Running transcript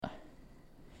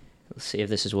Let's see if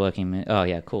this is working. Oh,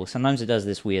 yeah, cool. Sometimes it does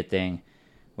this weird thing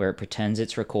where it pretends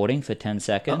it's recording for 10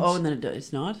 seconds. Oh, and then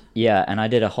it's not? Yeah, and I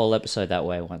did a whole episode that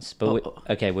way once. But Oh.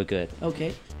 okay, we're good.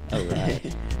 Okay. All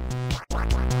right.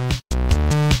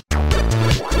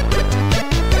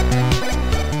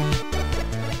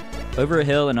 Over a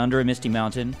hill and under a misty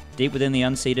mountain, deep within the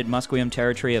unceded Musqueam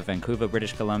territory of Vancouver,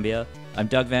 British Columbia, I'm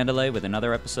Doug Vanderlei with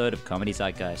another episode of Comedy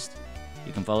Zeitgeist.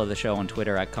 You can follow the show on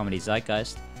Twitter at Comedy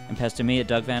Zeitgeist and pester me at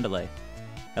Doug Vanderlei.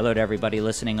 Hello to everybody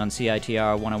listening on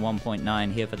CITR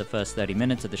 101.9 here for the first 30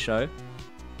 minutes of the show.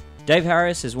 Dave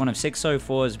Harris is one of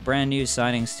 604's brand new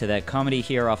signings to their Comedy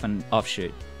Here Often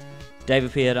offshoot. Dave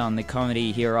appeared on the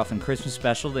Comedy Here Often Christmas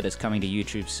special that is coming to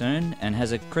YouTube soon, and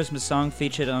has a Christmas song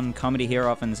featured on Comedy Here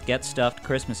Often's Get Stuffed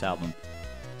Christmas album.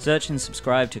 Search and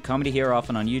subscribe to Comedy Here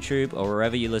Often on YouTube or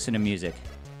wherever you listen to music.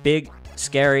 Big,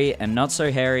 scary, and not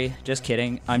so hairy, just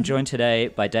kidding, I'm joined today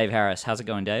by Dave Harris. How's it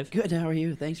going, Dave? Good, how are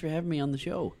you? Thanks for having me on the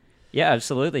show. Yeah,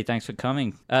 absolutely. Thanks for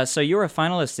coming. So you were a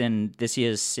finalist in this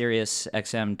year's Sirius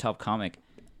XM Top Comic.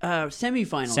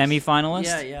 Semi-finals.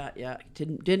 Semi-finalist? Yeah.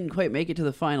 Didn't quite make it to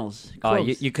the finals. Oh,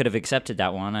 Close. you could have accepted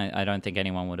that one. I don't think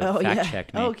anyone would have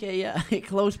fact-checked me. Okay, yeah.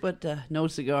 Close, but no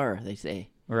cigar, they say.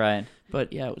 Right.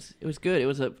 But yeah, it was good. It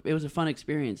was a fun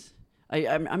experience.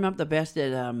 I'm not the best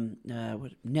at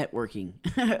networking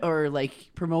or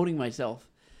like promoting myself,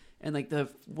 and like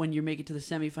when you make it to the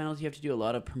semifinals, you have to do a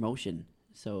lot of promotion.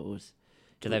 So it was.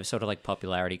 Do they have sort of like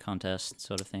popularity contest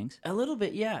sort of things? A little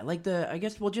bit, yeah. Like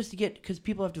just to get, because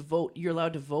people have to vote. You're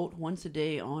allowed to vote once a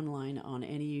day online on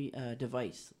any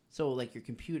device. So like your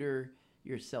computer,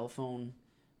 your cell phone,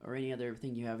 or any other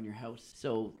thing you have in your house.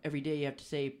 So every day you have to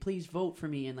say, please vote for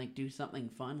me, and like do something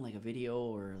fun, like a video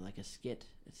or like a skit.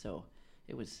 So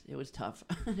it was tough.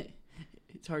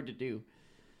 It's hard to do.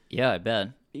 Yeah, I bet.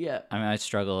 Yeah. I mean, I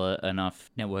struggle enough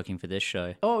networking for this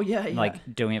show. Oh, yeah.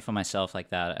 Like, doing it for myself like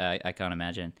that, I can't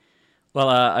imagine. Well,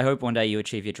 I hope one day you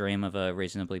achieve your dream of a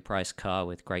reasonably priced car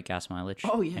with great gas mileage.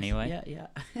 Oh, yes. Anyway. Yeah.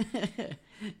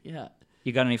 Yeah.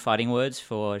 You got any fighting words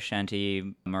for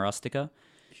Shanti Marostica?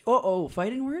 Oh,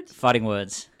 fighting words? Fighting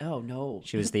words. Oh, no.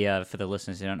 She was the, for the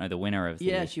listeners who don't know, the winner of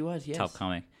the she was, yes. Top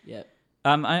Comic. Yeah.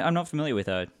 I'm not familiar with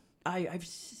her. I've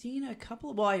seen a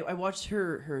couple. Well, I watched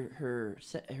her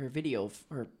video,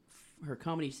 her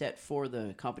comedy set for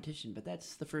the competition, but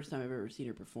that's the first time I've ever seen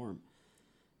her perform.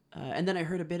 And then I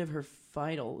heard a bit of her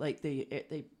final. Like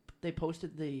they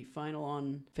posted the final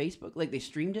on Facebook, like they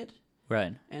streamed it.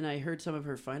 Right. And I heard some of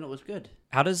her final. It was good.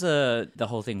 How does the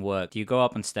whole thing work? Do you go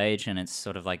up on stage and it's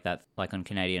sort of like that, like on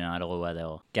Canadian Idol, where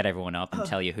they'll get everyone up and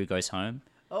tell you who goes home?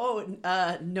 Oh,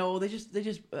 no, they just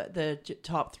the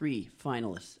top three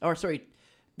finalists. Or sorry,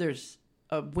 there's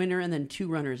a winner and then two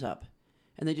runners up,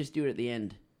 and they just do it at the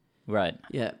end. Right.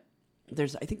 Yeah.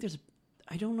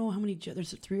 I don't know how many,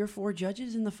 there's 3 or 4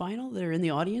 judges in the final that are in the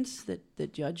audience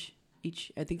that judge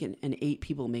each. I think and 8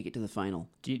 people make it to the final.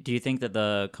 Do you think that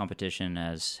the competition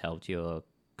has helped your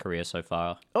career so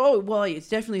far? Oh, well, it's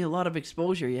definitely a lot of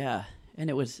exposure, yeah. And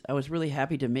I was really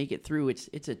happy to make it through.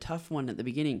 It's a tough one at the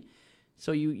beginning.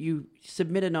 So you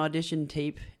submit an audition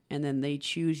tape, and then they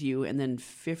choose you, and then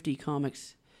 50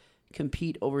 comics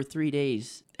compete over 3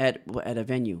 days at a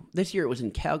venue. This year it was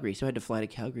in Calgary, so I had to fly to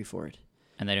Calgary for it.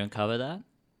 And they don't cover that?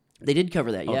 They did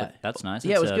cover that, yeah. That's nice.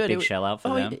 Yeah, it was a good. Big shell out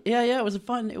for them. Yeah, it was a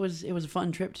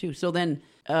fun trip too. So then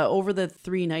over the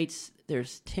 3 nights,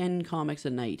 there's 10 comics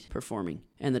a night performing,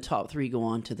 and the top 3 go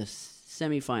on to the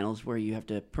semifinals, where you have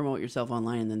to promote yourself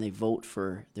online, and then they vote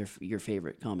for your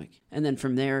favorite comic. And then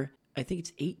from there, I think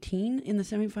it's 18 in the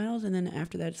semifinals, and then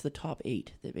after that, it's the top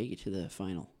 8 that make it to the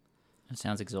final. That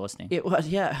sounds exhausting. It was,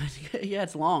 yeah. Yeah,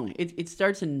 it's long. It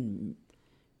starts in,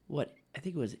 I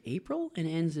think it was April, and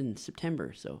ends in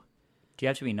September, so. Do you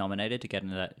have to be nominated to get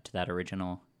into that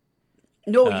original?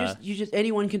 No, you just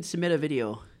anyone can submit a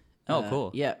video. Oh,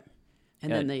 cool. Yeah.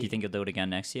 And then do you think you'll do it again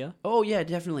next year? Oh, yeah,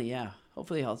 definitely, yeah.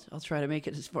 Hopefully I'll try to make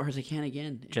it as far as I can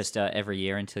again. Just every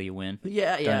year until you win?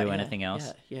 Yeah. Don't do anything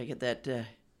else? Yeah, get that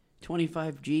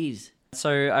 25 G's.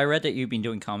 So I read that you've been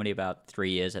doing comedy about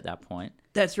 3 years at that point.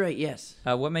 That's right, yes.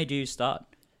 What made you start?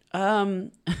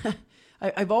 I've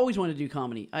always wanted to do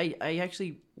comedy. I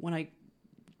actually, when I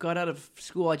got out of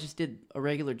school, I just did a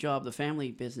regular job, the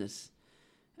family business,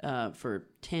 for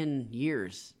 10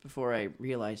 years before I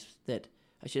realized that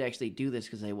I should actually do this,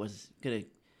 because I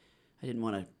didn't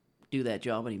want to do that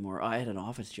job anymore. I had an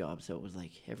office job, so it was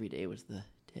like every day was the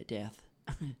death.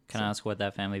 Can I ask what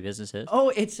that family business is? Oh,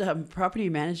 it's property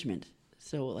management.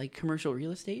 So like commercial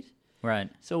real estate. Right.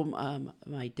 So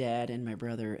my dad and my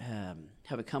brother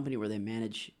have a company where they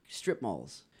manage strip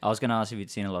malls. I was going to ask if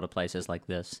you'd seen a lot of places like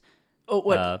this. Oh,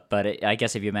 what? I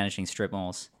guess if you're managing strip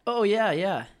malls, Oh yeah,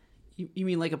 yeah. You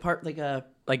mean like a part like a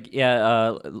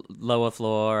lower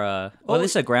floor. Well,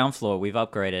 this is a ground floor. We've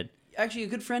upgraded. actually a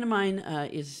good friend of mine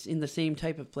is in the same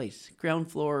type of place,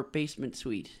 ground floor basement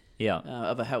suite Yeah.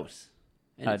 of a house,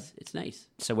 and it's nice.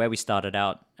 So where we started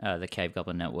out, the Cave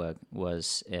Goblin Network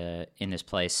was in this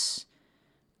place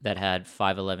that had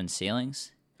 5'11"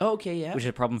 ceilings, Oh, okay, yeah. which is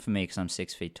a problem for me because I'm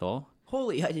 6 feet tall.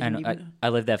 Holy, I didn't And even. I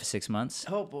lived there for 6 months.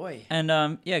 Oh boy. And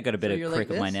got a bit So of you're like crick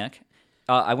of my this? neck.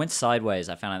 I went sideways.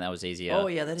 I found out that was easier. Oh,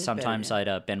 yeah, that is better, Sometimes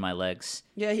yeah. I'd bend my legs.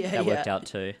 Yeah, yeah, That yeah. worked out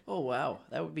too. Oh wow,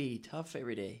 that would be tough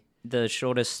every day. The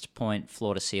shortest point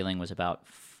floor to ceiling was about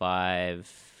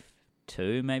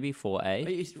 5'2", maybe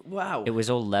 4'8". Wow. It was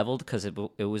all leveled because it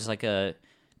was like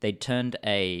they turned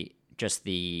just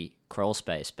the crawl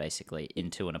space basically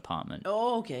into an apartment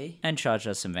Oh, okay. and charged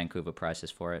us some Vancouver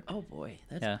prices for it. Oh boy,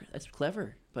 Yeah. that's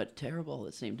clever, but terrible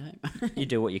at the same time. You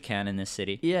do what you can in this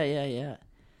city. Yeah, yeah,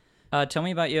 yeah. Tell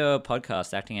me about your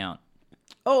podcast, Acting Out.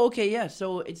 Oh, okay, yeah.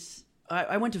 So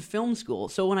I went to film school.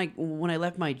 So when I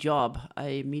left my job, I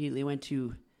immediately went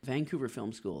to Vancouver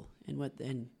Film School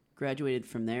and graduated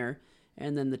from there.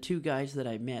 And then the two guys that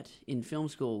I met in film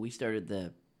school, we started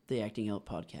the Acting Out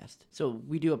podcast. So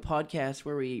we do a podcast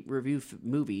where we review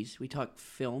movies. We talk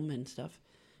film and stuff.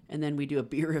 And then we do a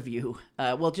beer review.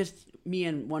 Well, just me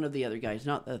and one of the other guys.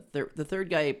 Not the third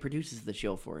guy produces the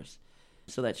show for us.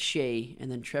 So that's Shay, and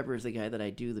then Trevor is the guy that I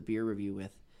do the beer review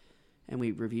with. And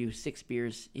we review 6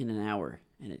 beers in an hour,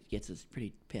 and it gets us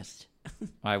pretty pissed.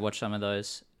 I watched some of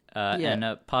those. Yeah.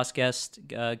 And past guest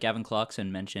Gavin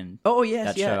Clarkson mentioned Oh, yes,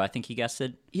 that yeah. show. I think he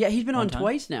guested. Yeah, he's been on time?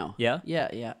 twice now. Yeah? Yeah,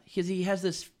 yeah. Because he has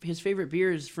his favorite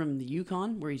beer is from the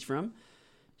Yukon, where he's from.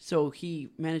 So he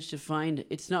managed to find,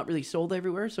 it's not really sold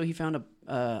everywhere, so he found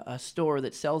a store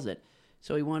that sells it.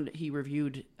 So he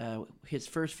reviewed his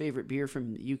first favorite beer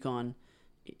from the Yukon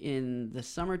in the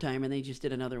summertime, and they just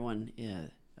did another one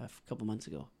a couple months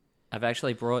ago. I've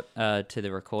actually brought to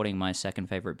the recording my second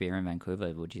favorite beer in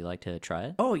Vancouver. Would you like to try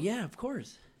it? Oh, yeah, of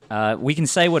course. We can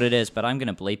say what it is, but I'm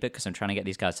going to bleep it because I'm trying to get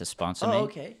these guys to sponsor me. Oh,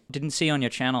 okay. Didn't see on your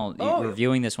channel you Oh.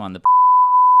 reviewing this one,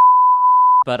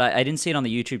 but I didn't see it on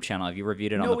the YouTube channel. Have you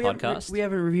reviewed it on the podcast? We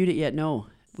haven't reviewed it yet, no.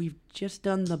 We've just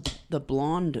done the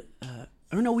blonde...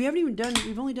 oh, no, we haven't even done...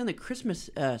 We've only done the Christmas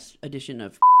edition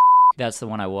of... That's the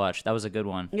one I watched. That was a good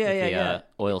one. Yeah, with yeah, the, yeah.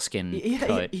 Oilskin Yeah,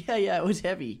 coat. yeah, it was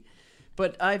heavy.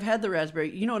 But I've had the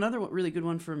raspberry. You know, another really good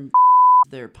one from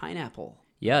their pineapple.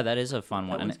 Yeah, that is a fun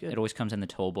one. one's And good. it always comes in the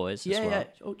tall boys Yeah, as well. yeah.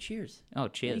 Oh, cheers. Oh,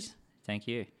 cheers. Thank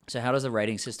you. So how does the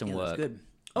rating system Yeah, work? that's good.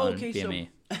 on Okay, BME?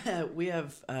 so we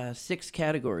have 6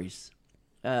 categories.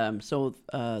 So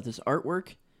this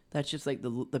artwork, that's just like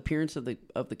the appearance of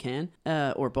the can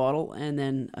or bottle, and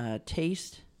then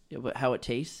taste, how it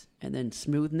tastes, and then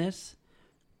smoothness,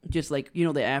 just like, you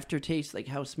know, the aftertaste, like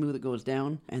how smooth it goes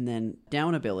down, and then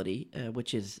downability,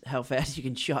 which is how fast you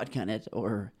can shotgun it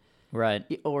or Right.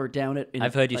 down it.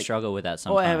 I've heard you like, struggle with that Oh,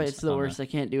 sometimes. I have. It's the on worst. I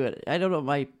can't do it. I don't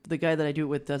know. The guy that I do it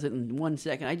with does it in 1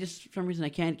 second. I just, for some reason, I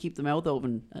can't keep the mouth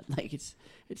open. Like it's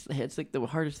like the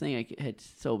hardest thing.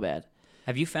 It's so bad.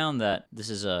 Have you found that this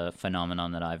is a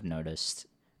phenomenon that I've noticed,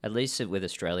 at least with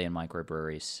Australian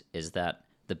microbreweries, is that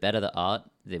the better the art,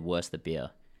 the worse the beer.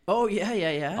 Oh yeah,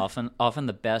 yeah, yeah. Often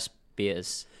the best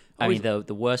beers, I Always- mean,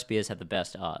 the worst beers have the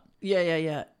best art. Yeah, yeah,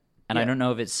 yeah. And I Yeah. don't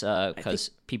know if it's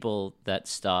because people that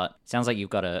start. Sounds like you've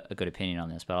got a good opinion on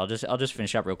this, but I'll just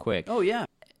finish up real quick. Oh yeah.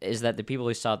 Is that the people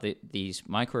who start these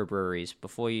microbreweries,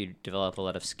 before you develop a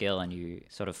lot of skill and you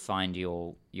sort of find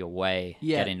your way,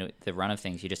 Yeah. get into the run of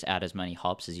things, you just add as many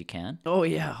hops as you can. Oh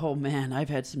yeah. Oh man, I've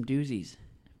had some doozies.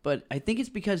 But I think it's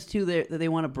because too they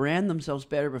want to brand themselves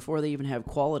better before they even have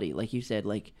quality. Like you said,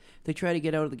 like they try to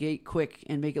get out of the gate quick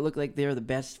and make it look like they're the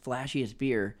best, flashiest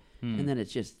beer, and then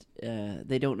it's just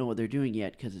they don't know what they're doing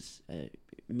yet because it's a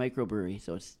microbrewery,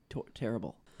 so it's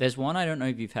terrible. There's one I don't know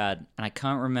if you've had, and I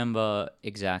can't remember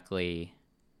exactly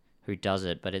who does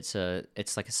it, but it's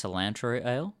like a cilantro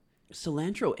ale.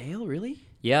 Cilantro ale, really?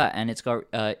 Yeah, and it's got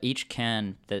each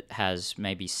can that has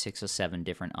maybe 6 or 7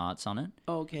 different arts on it,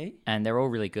 Oh, okay. and they're all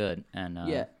really good. And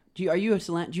Yeah. Do you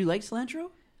like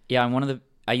cilantro? yeah, I'm one of the.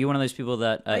 Are you one of those people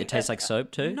that it tastes I- like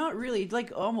soap too? Not really.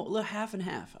 Like almost half and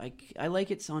half. I like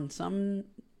it on some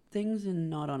things and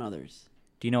not on others.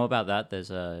 Do you know about that? There's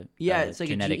a Yeah, it's like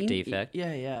genetic a gene. defect.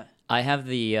 Yeah, yeah. I have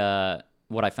the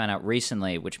what I found out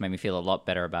recently, which made me feel a lot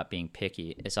better about being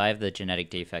picky, is I have the genetic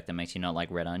defect that makes you not like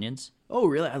red onions. Oh,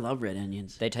 really? I love red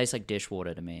onions. They taste like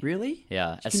dishwater to me. Really?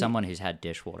 Yeah, as someone who's had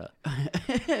dishwater.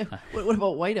 What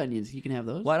about white onions? You can have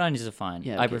those? White onions are fine.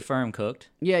 Yeah, I okay. prefer them cooked,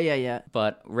 Yeah.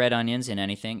 but red onions in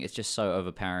anything, it's just so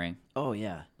overpowering. Oh,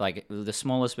 yeah. Like, the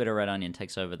smallest bit of red onion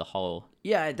takes over the whole.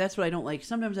 Yeah, that's what I don't like.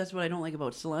 Sometimes that's what I don't like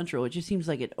about cilantro. It just seems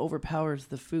like it overpowers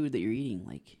the food that you're eating.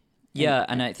 Like, Yeah,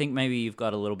 and I think maybe you've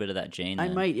got a little bit of that gene I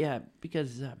then. might, yeah,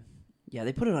 because yeah,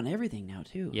 they put it on everything now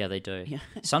too. Yeah, they do. Yeah.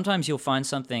 Sometimes you'll find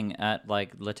something at,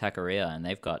 like, La Taqueria, and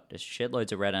they've got just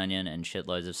shitloads of red onion and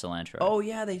shitloads of cilantro. Oh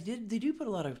yeah, they do put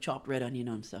a lot of chopped red onion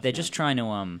on stuff. They're now. just trying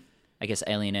to, I guess,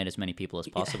 alienate as many people as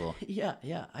possible.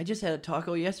 Yeah. I just had a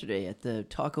taco yesterday at the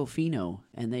Taco Fino,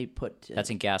 and they put That's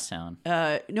in Gastown.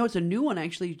 no, it's a new one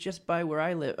actually, just by where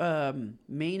I live,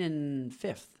 Main and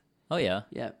Fifth. Oh, yeah.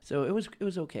 Yeah, so it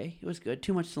was okay. It was good.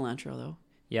 Too much cilantro though.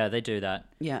 Yeah, they do that.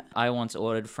 Yeah. I once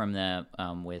ordered from there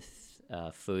with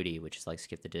Foodie, which is like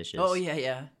Skip the Dishes. Oh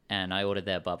yeah. And I ordered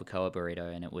their barbacoa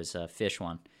burrito, and it was a fish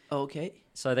one. Okay.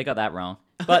 So they got that wrong.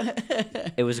 But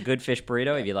it was a good fish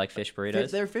burrito if you like fish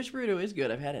burritos. Their fish burrito is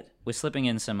good. I've had it. We're slipping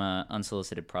in some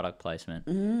unsolicited product placement.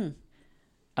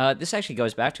 Mm-hmm. This actually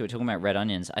goes back to it, talking about red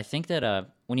onions. I think that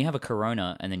when you have a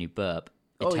Corona and then you burp,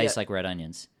 it tastes like red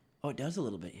onions. Oh, it does a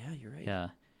little bit. Yeah, you're right. Yeah.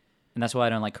 And that's why I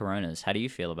don't like Coronas. How do you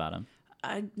feel about them?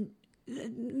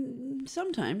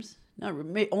 Sometimes,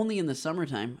 only in the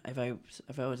summertime. If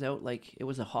I was out, like it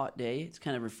was a hot day, it's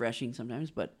kind of refreshing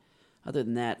sometimes. But other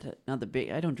than that, not the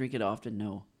big. I don't drink it often.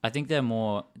 No. I think that's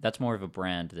more of a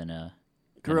brand than a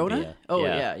Corona. Than a beer. Oh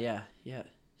yeah. yeah.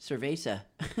 Cerveza.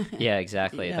 Yeah,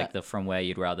 exactly. Yeah. Like the from where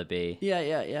you'd rather be. Yeah,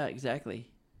 exactly.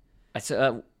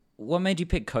 What made you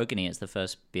pick Kokanee as the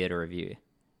first beer to review?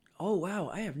 Oh wow,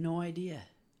 I have no idea.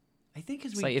 I think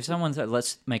It's like if someone said,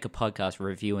 let's make a podcast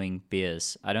reviewing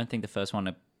beers, I don't think the first one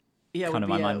to come to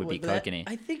my mind would be Kokanee.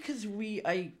 I think because we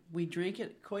drank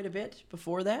it quite a bit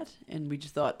before that, and we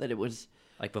just thought that it was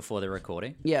Like before the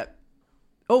recording? yeah.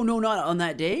 Oh no, not on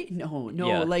that day. No.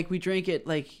 Yeah. Like we drank it.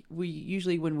 Like we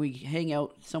usually when we hang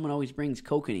out, someone always brings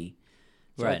Kokanee.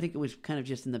 So I Right. think it was kind of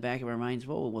just in the back of our minds.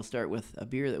 Well, we'll start with a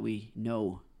beer that we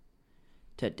know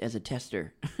as a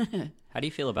tester. How do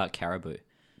you feel about Caribou?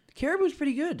 Caribou's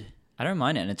pretty good. I don't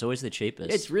mind it, and it's always the cheapest.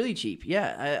 It's really cheap.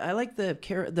 Yeah, I like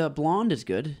the blonde is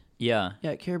good. Yeah.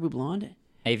 Yeah, Caribou blonde.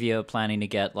 If you're planning to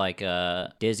get like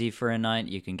a dizzy for a night,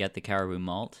 you can get the Caribou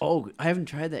malt. Oh, I haven't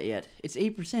tried that yet. It's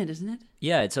 8%, isn't it?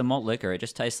 Yeah, it's a malt liquor. It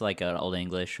just tastes like an Old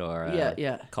English or a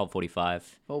Yeah. Colt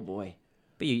 45. Oh boy.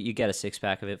 But you get a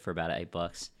 6-pack of it for about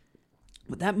 $8.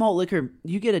 But that malt liquor,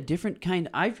 you get a different kind.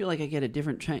 I feel like I get a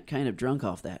different kind of drunk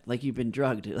off that. Like you've been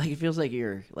drugged. Like it feels like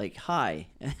you're like high.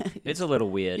 It's a little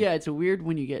weird. Yeah, it's a weird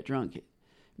when you get drunk. It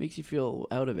makes you feel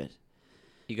out of it.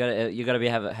 You gotta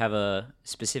have a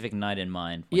specific night in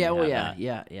mind. When Yeah, you well, have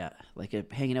yeah, that. yeah.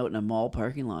 Like hanging out in a mall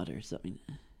parking lot or something.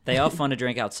 They are fun to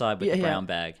drink outside with Yeah, the yeah. brown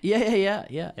bag. Yeah.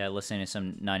 Yeah, listening to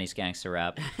some 90s gangster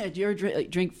rap. Do you ever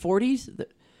drink 40s?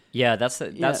 Yeah, that's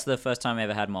the first time I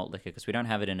ever had malt liquor because we don't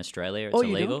have it in Australia. It's Oh,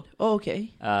 illegal. you don't? Oh,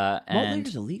 okay. Malt And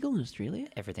liquor's illegal in Australia?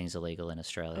 everything's illegal in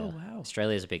Australia. Oh, wow.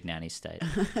 Australia's a big nanny state.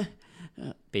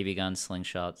 BB guns,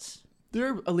 slingshots.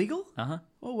 They're illegal? Uh-huh.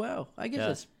 Oh, wow. I guess Yeah.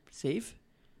 that's safe.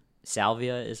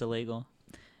 Salvia is illegal.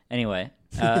 Anyway,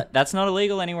 that's not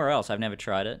illegal anywhere else. I've never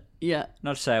tried it. Yeah.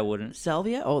 Not to say I wouldn't.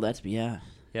 Salvia? Oh, yeah.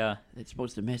 Yeah. It's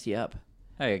supposed to mess you up.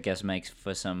 I guess makes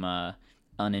for some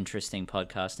uninteresting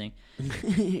podcasting.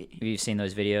 Have you seen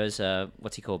those videos?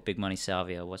 What's he called? Big Money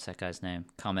Salvia. What's that guy's name?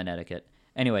 Comment Etiquette.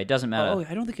 Anyway, it doesn't matter. Oh,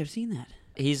 I don't think I've seen that.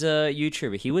 He's a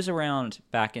YouTuber. He was around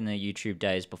back in the YouTube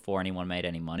days before anyone made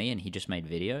any money, and he just made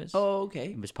videos. Oh,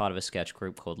 okay. He was part of a sketch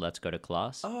group called Let's Go to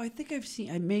Class. Oh, I think I've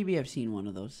seen. Maybe I've seen one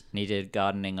of those. And he did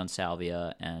gardening on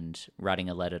salvia and writing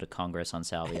a letter to Congress on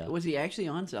salvia. Was he actually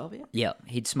on salvia? Yeah,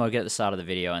 he'd smoke it at the start of the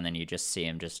video, and then you just see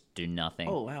him just do nothing.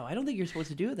 Oh, wow. I don't think you're supposed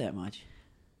to do it that much.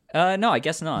 No, I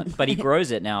guess not. But he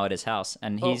grows it now at his house,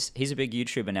 and Oh. he's a big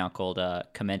YouTuber now called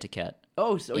Commentiquette.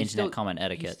 Oh, so he's Internet still, comment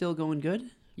etiquette. he's still going good?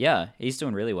 Yeah, he's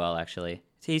doing really well actually.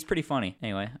 He's pretty funny.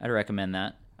 Anyway, I'd recommend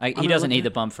that. He gonna doesn't look need at- the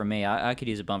bump from me. I could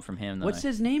use a bump from him though. What's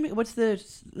his name? What's the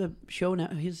show now?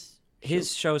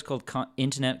 His show is called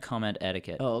Internet Comment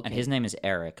Etiquette. Oh, okay. And his name is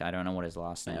Eric. I don't know what his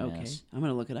last name Okay. is. I'm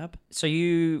going to look it up. So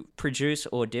you produce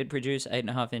or did produce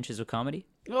 8.5 Inches of Comedy?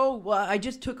 Oh, well, I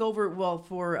just took over,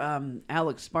 for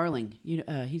Alex Sparling.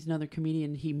 He's another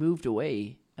comedian. He moved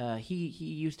away. He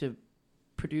used to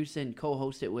produce and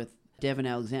co-host it with Devin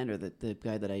Alexander, the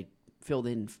guy that I filled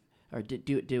in or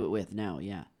do it with now.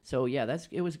 Yeah. So yeah,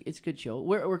 it's a good show.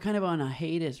 We're kind of on a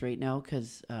hiatus right now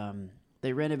because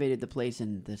they renovated the place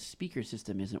and the speaker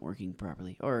system isn't working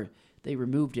properly, or they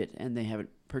removed it and they haven't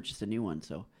purchased a new one,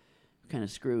 so kind of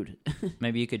screwed.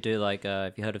 Maybe you could do like,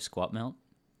 have you heard of Squat Melt?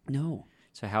 No.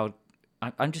 So Howard,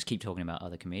 I'm just keep talking about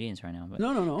other comedians right now. But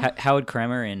No. Howard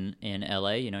Kramer in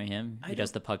LA, you know him? He I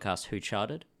does the podcast Who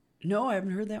Charted. No, I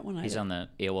haven't heard that one either. He's on the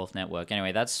Earwolf Network.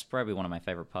 Anyway, that's probably one of my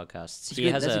favorite podcasts.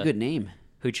 That's a good name.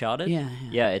 Who Charted?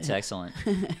 Yeah, it's excellent.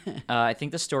 I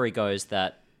think the story goes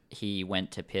that he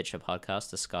went to pitch a podcast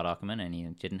to Scott Ackerman and he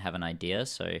didn't have an idea,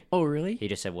 so Oh, really? he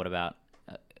just said, what about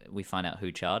we find out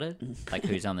who charted? Like,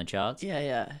 who's on the charts?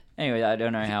 Yeah. Anyway, I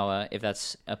don't know how if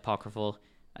that's apocryphal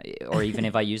or even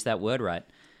if I use that word right.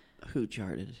 Who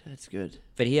Charted? That's good.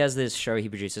 But he has this show he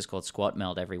produces called Squat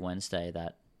Melt every Wednesday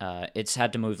that it's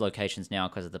had to move locations now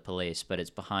because of the police, but it's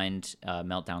behind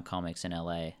Meltdown Comics in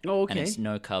LA. Oh, okay. And it's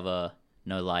no cover,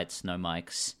 no lights, no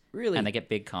mics. Really? And they get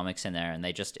big comics in there and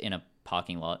they just in a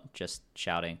parking lot just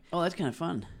shouting. Oh, that's kind of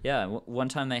fun. Yeah, one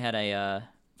time they had a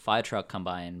fire truck come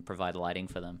by and provide lighting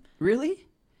for them. Really?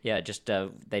 Yeah, just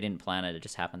they didn't plan it; it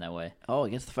just happened that way. Oh, I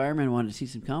guess the firemen wanted to see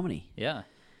some comedy. Yeah,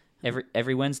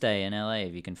 every Wednesday in LA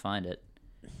if you can find it.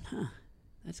 Huh?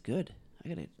 That's good. I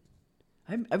gotta.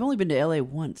 I've only been to LA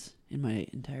once in my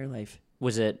entire life.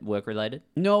 Was it work related?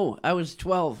 No, I was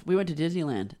 12. We went to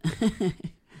Disneyland.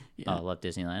 Yeah. Oh, I love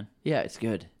Disneyland. Yeah, it's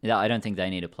good. Yeah, I don't think they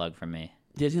need a plug from me.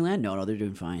 Disneyland? No, they're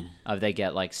doing fine. Oh, they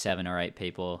get like 7 or 8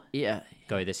 people Yeah.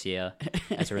 go this year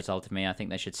as a result of me. I think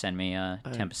they should send me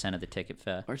 10% of the ticket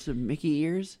fare. Or some Mickey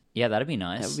ears. Yeah, that'd be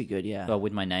nice. That would be good, yeah. Well,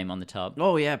 with my name on the top.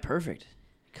 Oh, yeah, perfect.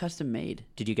 Custom made.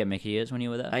 Did you get Mickey ears when you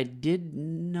were there? I did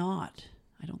not.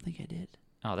 I don't think I did.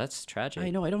 Oh, that's tragic. I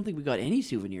know. I don't think we got any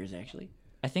souvenirs, actually.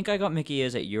 I think I got Mickey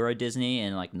ears at Euro Disney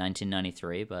in like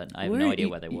 1993, but I have no idea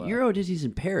where they were. Euro Disney's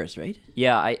in Paris, right?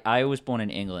 Yeah, I was born in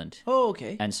England. Oh,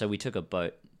 okay. And so we took a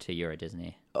boat to Euro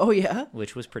Disney, Oh, yeah?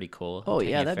 which was pretty cool. Oh,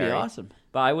 taking yeah, a that'd be ferry. awesome.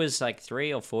 But I was like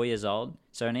 3 or 4 years old,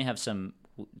 so I only have some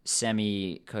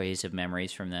semi-cohesive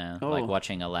memories from there, like Oh.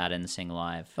 watching Aladdin sing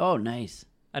live. Oh, nice.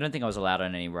 I don't think I was allowed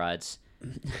on any rides.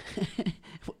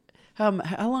 How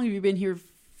long have you been here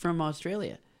from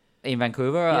Australia? In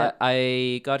Vancouver, Yeah.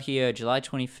 I got here July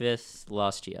 25th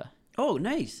last year. Oh,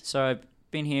 nice. So I've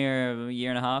been here a year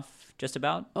and a half, just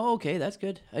about. Oh, okay, that's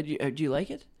good. Do you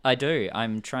like it? I do.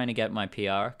 I'm trying to get my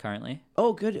PR currently,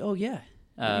 Oh, good. Oh, yeah.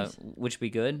 Nice. which would be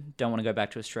good. Don't want to go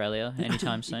back to Australia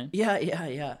anytime soon.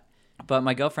 Yeah. But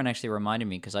my girlfriend actually reminded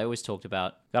me because I always talked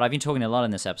about... God, I've been talking a lot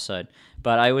in this episode,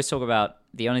 but I always talk about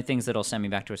the only things that'll send me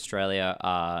back to Australia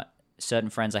are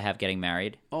certain friends I have getting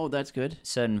married, Oh, that's good.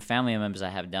 certain family members I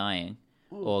have dying,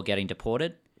 or getting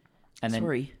deported. And then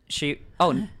Sorry. she...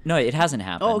 Oh, no, it hasn't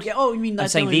happened. Oh, okay. Oh, you mean I'm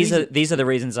that's saying the only reason? these are the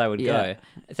reasons I would Yeah. go.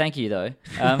 Thank you, though.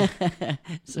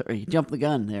 Sorry, jump the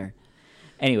gun there.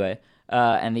 Anyway,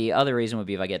 and the other reason would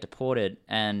be if I get deported.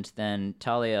 And then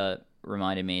Talia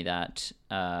reminded me that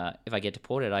if I get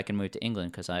deported, I can move to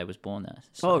England because I was born there.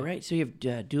 So, Oh, right. So you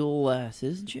have dual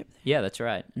citizenship? Yeah, that's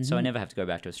right. So I never have to go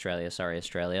back to Australia. Sorry,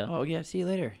 Australia. Oh, yeah. See you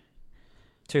later.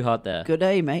 Too hot there. Good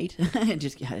day, mate. I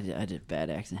did a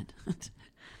bad accent.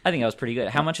 I think I was pretty good.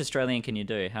 How much Australian can you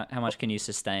do? How much can you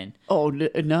sustain? Oh,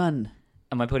 none.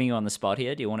 Am I putting you on the spot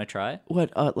here? Do you want to try?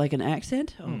 What, like an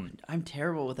accent? Oh, I'm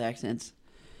terrible with accents.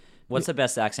 What's the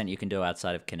best accent you can do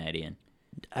outside of Canadian?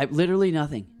 Literally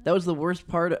nothing. That was the worst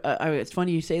part. It's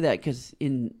funny you say that because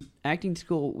in acting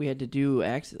school we had to do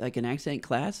an accent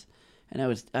class, and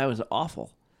I was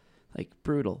awful, like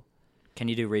brutal. Can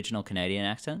you do regional Canadian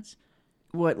accents?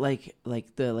 What like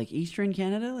Eastern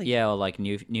Canada? Like Yeah, or like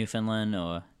Newfoundland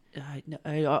or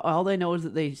all I know is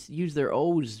that they use their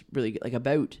O's really good, like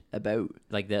about.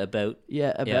 like the about.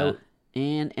 Yeah, about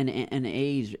and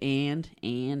A's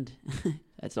and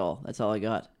that's all. That's all I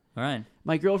got. All right.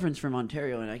 My girlfriend's from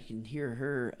Ontario, and I can hear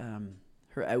her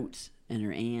her outs and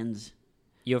her ands.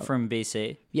 You're from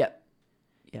BC? Yep.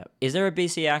 Is there a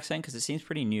BC accent? Because it seems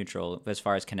pretty neutral as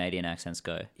far as Canadian accents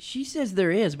go. She says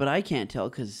there is, but I can't tell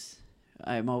because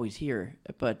I'm always here.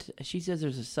 But she says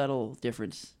there's a subtle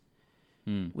difference.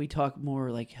 We talk more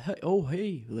like, hey, oh,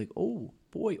 hey, like, oh,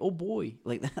 boy,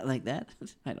 like that.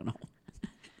 I don't know.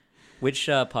 Which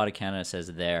part of Canada says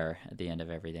there at the end of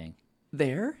everything?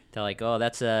 There? They're like, oh,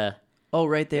 that's a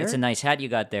Right there? that's a nice hat you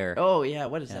got there. Oh, yeah,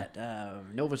 what is that?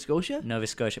 Nova Scotia? Nova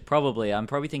Scotia. Probably. I'm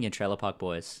probably thinking Trailer Park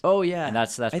Boys. Oh, yeah. And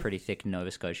that's pretty thick Nova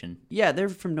Scotian. Yeah, they're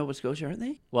from Nova Scotia, aren't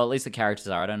they? Well, at least the characters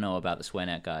are. I don't know about the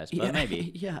SwearNet guys, but Yeah.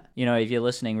 maybe. Yeah. You know, if you're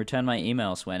listening, return my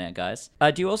email, SwearNet guys.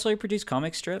 Do you also produce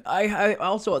comic strip? I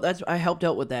also I helped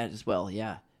out with that as well.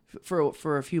 Yeah,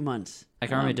 for a few months. I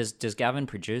can't remember. Does Gavin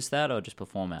produce that or just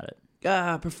perform at it?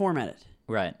 Perform at it.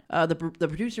 Right. The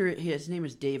producer, his name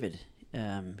is David.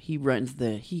 He runs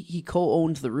he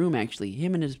co-owns the Room. Actually,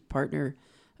 him and his partner,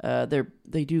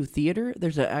 they do theater.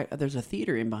 There's a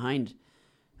theater in behind,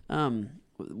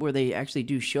 where they actually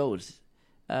do shows.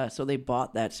 So they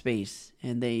bought that space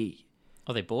and they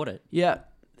bought it. Yeah,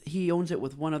 he owns it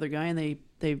with one other guy, and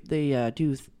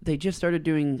they just started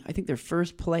doing. I think their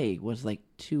first play was like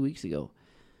 2 weeks ago.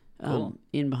 Cool.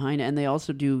 In behind, and they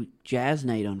also do jazz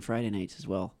night on Friday nights as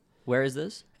well. Where is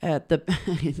this? At the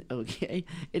okay,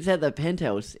 it's at the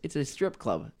Penthouse. It's a strip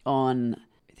club on.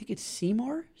 I think it's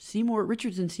Seymour,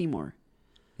 Richards and Seymour.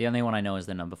 The only one I know is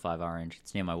the Number 5 Orange.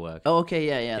 It's near my work. Oh, okay,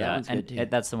 yeah, that one's good too.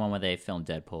 That's the one where they filmed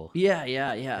Deadpool.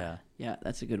 Yeah,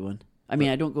 that's a good one. I mean,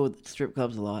 I don't go to strip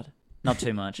clubs a lot. Not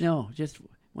too much. No, just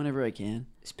whenever I can.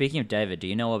 Speaking of David, do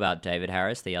you know about David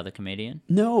Harris, the other comedian?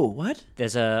 No, what?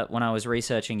 When I was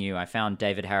researching you, I found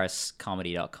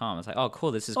davidharriscomedy.com. I was like, oh,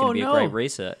 cool, this is going to be a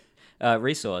great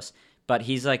resource. But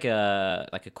he's like a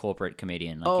corporate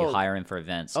comedian. Like you hire him for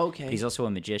events. Okay. But he's also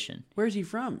a magician. Where's he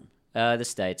from? The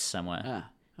States somewhere.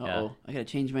 Yeah. I gotta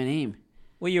change my name.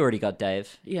 Well, you already got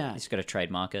Dave. Yeah. He's got to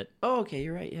trademark it. Oh, okay,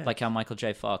 you're right, yeah. Like how Michael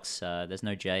J. Fox, there's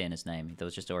no J in his name. There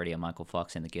was just already a Michael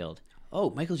Fox in the guild.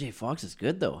 Oh, Michael J. Fox is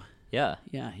good, though. Yeah.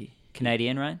 Yeah.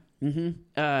 Canadian, right?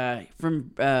 Mm-hmm.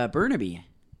 From Burnaby.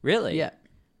 Really? Yeah.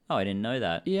 Oh, I didn't know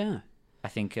that. Yeah. I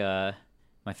think my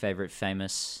favorite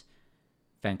famous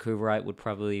Vancouverite would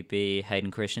probably be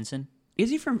Hayden Christensen. Is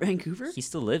he from Vancouver? He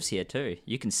still lives here, too.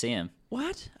 You can see him.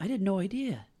 What? I had no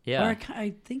idea. Yeah. Or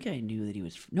I think I knew that he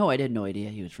was... No, I had no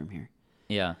idea he was from here.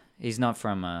 Yeah. He's not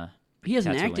from He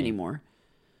doesn't act Tatooine anymore.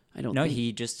 I don't No, think.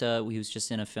 he was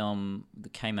just in a film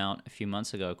that came out a few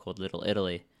months ago called Little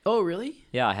Italy. Oh, really?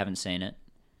 Yeah, I haven't seen it.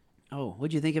 Oh,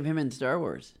 what'd you think of him in Star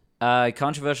Wars?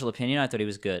 Controversial opinion, I thought he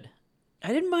was good. I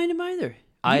didn't mind him either.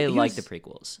 I like the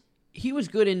prequels. He was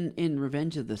good in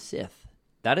Revenge of the Sith.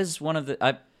 That is one of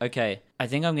the... okay, I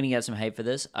think I'm going to get some hate for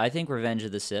this. I think Revenge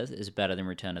of the Sith is better than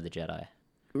Return of the Jedi.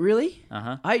 Really?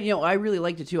 Uh-huh. I really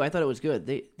liked it too. I thought it was good.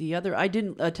 The other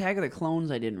Attack of the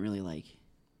Clones I didn't really like.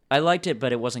 I liked it,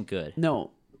 but it wasn't good.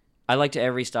 No. I liked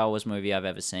every Star Wars movie I've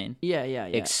ever seen. Yeah.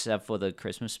 Except for the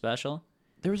Christmas special.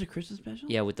 There was a Christmas special?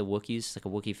 Yeah, with the Wookiees, like a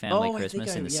Wookiee family I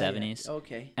Christmas think in the 70s. Yeah.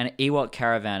 Okay. And Ewok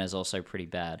Caravan is also pretty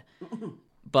bad.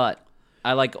 But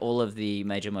I like all of the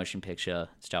major motion picture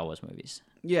Star Wars movies.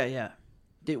 Yeah.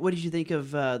 What did you think of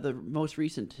the most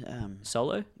recent?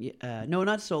 Solo? No,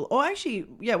 not Solo. Oh, actually,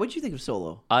 yeah. What did you think of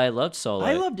Solo? I loved Solo.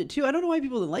 I loved it too. I don't know why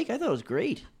people didn't like it. I thought it was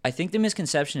great. I think the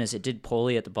misconception is it did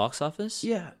poorly at the box office.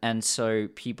 Yeah. And so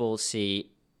people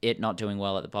see it not doing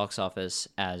well at the box office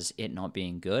as it not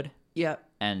being good. Yeah.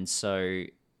 And so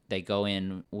they go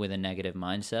in with a negative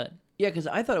mindset. Yeah, because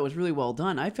I thought it was really well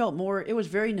done. I felt it was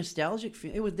very nostalgic.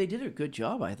 They did a good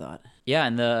job, I thought. Yeah,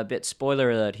 and a bit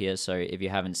spoiler alert here, so if you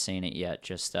haven't seen it yet,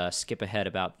 just skip ahead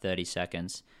about 30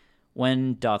 seconds.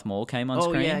 When Darth Maul came on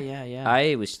screen,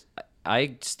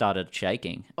 I started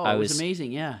shaking. Oh, it was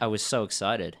amazing, yeah. I was so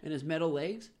excited. And his metal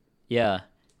legs? Yeah.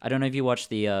 I don't know if you watched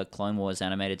the Clone Wars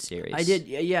animated series. I did,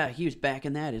 yeah. He was back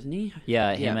in that, isn't he?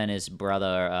 Yeah, him and his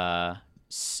brother,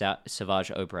 Savage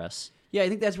Opress. Yeah, I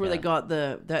think that's where they got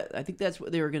I think that's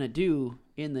what they were going to do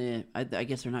in the... I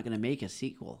guess they're not going to make a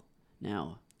sequel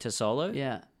now. To Solo?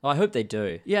 Yeah. Well, I hope they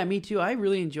do. Yeah, me too. I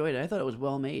really enjoyed it. I thought it was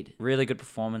well made. Really good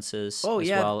performances. Oh, as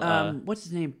yeah. well. What's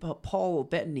his name? Paul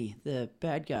Bettany, the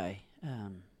bad guy. I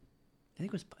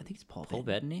think it's Paul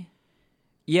Bettany?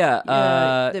 Yeah.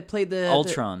 That played the...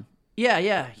 Ultron.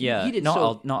 Yeah. He did not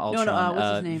so... not Ultron. No,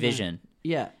 what's his name? Vision.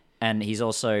 Yeah. And he's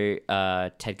also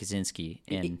Ted Kaczynski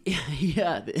in...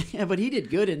 Yeah, but he did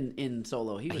good in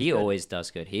Solo. He always does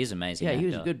good. He's amazing. Yeah, actor. he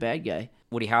was a good bad guy.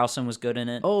 Woody Harrelson was good in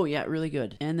it. Oh, yeah, really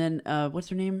good. And then, what's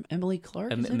her name? Emily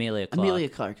Clark? Amelia Clark. Amelia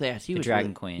Clark, yeah. She was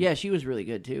Dragon Queen. Yeah, she was really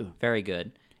good, too. Very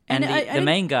good. And the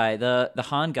main guy, the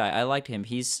Han guy, I liked him.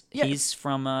 He's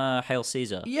from Hail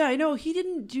Caesar. Yeah, I know. He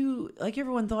didn't do... Like,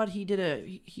 everyone thought he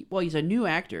did he's a new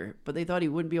actor, but they thought he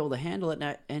wouldn't be able to handle it,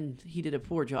 and he did a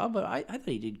poor job, but I thought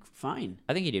he did fine.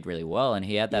 I think he did really well, and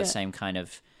he had that same kind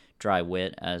of dry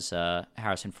wit as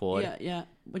Harrison Ford. Yeah.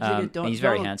 He's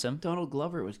very handsome. Donald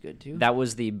Glover was good, too. That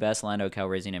was the best Lando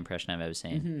Calrissian impression I've ever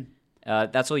seen.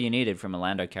 Mm-hmm. That's all you needed from a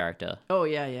Lando character. Oh,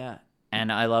 yeah.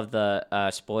 And I love the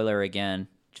spoiler again,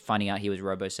 finding out he was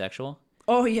robosexual.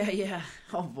 Oh, yeah.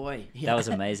 Oh, boy. Yeah. That was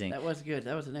amazing. That was good.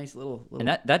 That was a nice little... And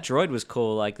that droid was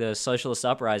cool, like the Socialist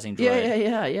Uprising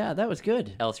droid. Yeah. That was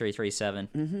good. L337.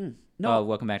 Mm-hmm. No.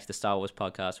 Welcome back to the Star Wars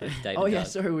podcast with David. Oh, yeah,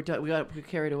 sorry. We got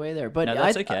carried away there. But no,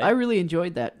 that's okay. I really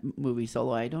enjoyed that movie,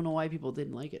 Solo. I don't know why people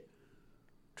didn't like it.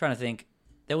 I'm trying to think.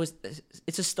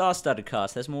 It's a star-studded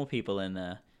cast. There's more people in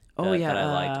there. Oh, yeah. That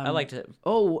I liked. I liked it.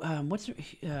 Oh, what's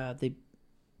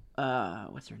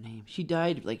what's her name? She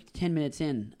died like 10 minutes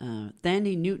in.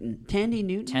 Tandy Newton. Tandy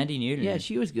Newton. Tandy Newton. Yeah,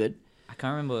 she was good. I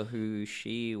can't remember who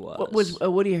she was. What was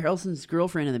Woody Harrelson's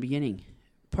girlfriend in the beginning?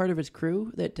 Part of his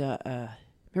crew that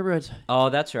remember it's Oh,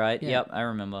 that's right. Yeah. Yep, I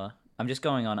remember. I'm just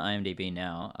going on IMDb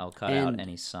now. I'll cut out And-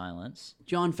 any silence.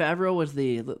 Jon Favreau was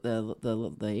the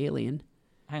alien.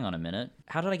 Hang on a minute.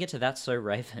 How did I get to That's So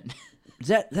Raven?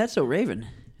 That's so Raven.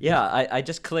 Yeah, I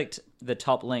just clicked the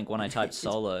top link when I typed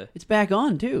Solo. It's back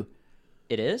on too.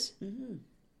 It is? Mm-hmm.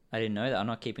 I didn't know that. I'm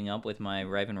not keeping up with my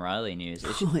Raven Riley news.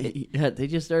 Yeah, they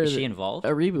just started Is she involved? a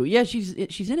reboot. Yeah, she's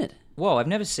in it. Whoa, I've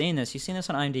never seen this. You seen this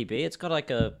on IMDb? It's got like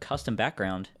a custom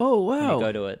background Oh when wow, you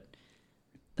go to it.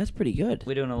 that's pretty good.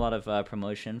 We're doing a lot of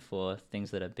promotion for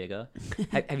things that are bigger.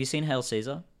 Have you seen Hail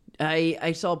Caesar?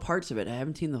 I saw parts of it. I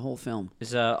haven't seen the whole film.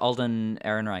 There's Alden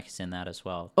Ehrenreich is in that as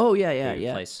well. Oh Who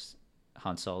yeah. plays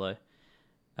Han Solo.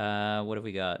 What have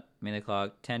we got? Amelia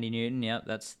Clark, Tandy Newton. Yep,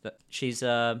 she's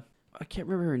I can't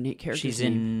remember her character's she's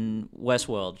name. in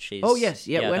Westworld. She's Oh yes,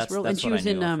 yeah, that's Westworld, and she what I was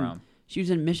knew in her from. she was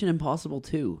in Mission Impossible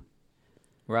 2.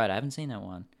 Right, I haven't seen that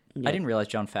one. Yeah. I didn't realize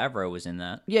Jon Favreau was in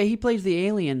that. Yeah, he plays the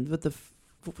alien with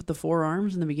the four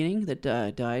arms in the beginning that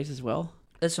dies as well.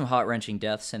 There's some heart-wrenching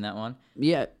deaths in that one.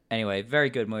 Yeah, Anyway, very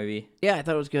good movie. yeah, I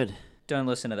thought it was good. Don't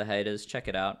listen to the haters. Check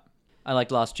it out. I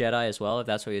like Last Jedi as well, if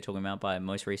that's what you're talking about by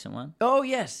most recent one. Oh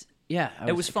yes, yeah,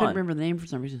 It was I couldn't fun. remember the name for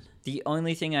some reason. The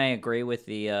only thing I agree with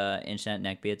the Internet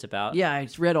Neckbeards about... Yeah, I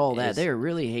read all that. Is- They were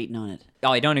really hating on it.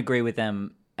 Oh, I don't agree with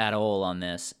them at all on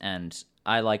this, and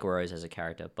I like Rose as a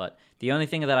character, but the only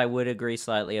thing that I would agree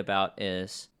slightly about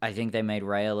is I think they made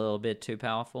Rey a little bit too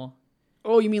powerful.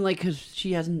 Oh, you mean like because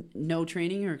she has no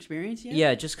training or experience yet?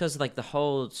 Yeah, just because like the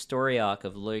whole story arc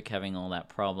of Luke having all that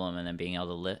problem and then being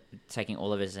able to taking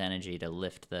all of his energy to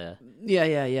lift the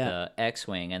Yeah.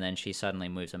 X-wing, and then she suddenly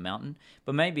moves a mountain.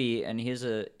 But maybe, and here's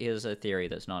a theory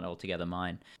that's not altogether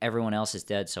mine. Everyone else is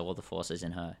dead, so all the Force is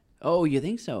in her. Oh, you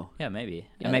think so? Yeah, maybe.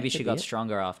 Yeah, And maybe that could she be got it.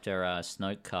 stronger after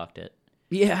Snoke cocked it.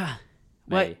 Yeah.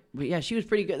 Maybe. But yeah, she was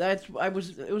pretty good. It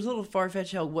was a little far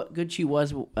fetched how good she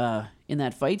was in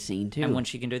that fight scene too. And when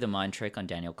she can do the mind trick on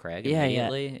Daniel Craig Yeah,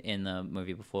 immediately in the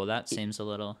movie before that seems a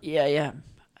little... yeah.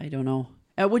 I don't know.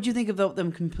 What'd you think about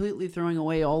them completely throwing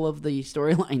away all of the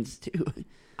storylines too?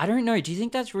 I don't know. Do you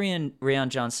think that's Rian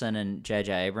Johnson and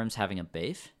J.J. Abrams having a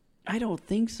beef? I don't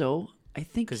think so. I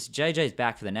think Because J.J.'s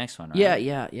back for the next one, right?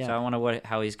 yeah. So I wonder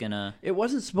how he's gonna... It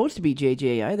wasn't supposed to be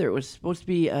JJ either. It was supposed to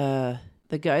be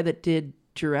the guy that did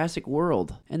Jurassic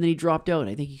World, and then he dropped out.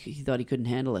 I think he thought he couldn't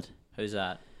handle it. Who's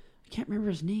that? I can't remember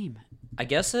his name. I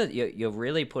guess that you're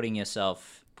really putting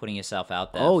yourself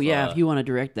out there. Oh yeah, if you want to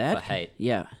direct that. for hate.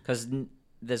 Yeah. Because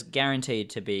there's guaranteed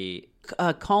to be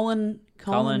Colin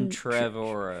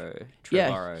Trevorrow.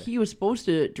 Yeah, he was supposed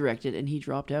to direct it, and he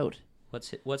dropped out.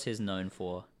 What's his known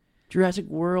for? Jurassic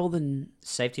World and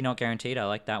Safety Not Guaranteed. I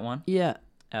like that one. yeah.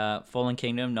 Fallen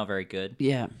Kingdom, not very good.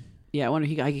 Yeah. I wonder.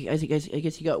 I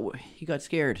guess he got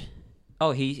scared.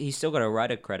 Oh, he's still got a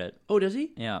writer credit. Oh, does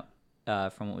he? Yeah.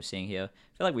 From what we're seeing here,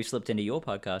 I feel like we've slipped into your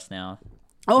podcast now.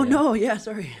 Oh Yeah. no, yeah.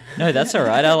 Sorry. No, that's all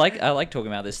right. I like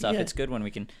talking about this stuff. Yeah. It's good when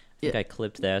we can. I think Yeah. I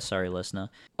clipped there. Sorry,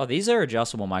 listener. Oh, these are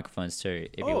adjustable microphones too.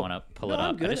 If you Oh, want to pull no, it I'm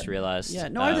up, I good. just realized. Yeah.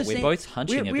 No, I'm the we're same. both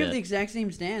hunching we a have the bit. exact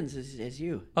same stands as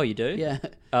you. Oh, you do? Yeah.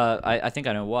 I think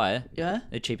I know why. Yeah.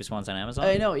 The cheapest ones on Amazon.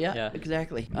 I know. Yeah. Yeah.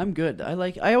 Exactly. I'm good.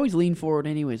 I always lean forward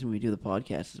anyways when we do the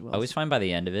podcast as well. I always find by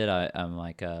the end of it, I'm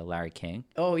like Larry King.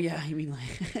 Oh yeah. You mean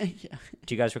like yeah.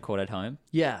 Do you guys record at home?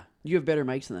 Yeah. You have better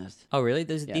mics than us. Oh, really?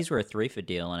 Yeah. These were a 3 for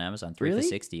deal on Amazon. 3 Really?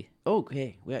 for $60.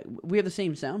 Okay. We have the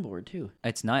same soundboard too.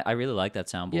 It's nice. I really like that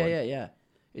soundboard. Yeah.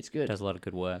 It's It good. does a lot of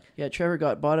good work. Yeah.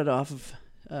 Trevor bought it off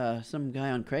of some guy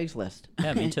on Craigslist.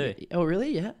 Yeah, me too. Oh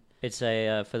really? Yeah. It's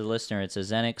a for the listener. It's a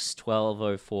Xenix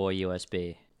 1204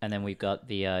 USB, and then we've got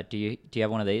the. Do you have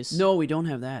one of these? No, we don't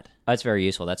have that. That's very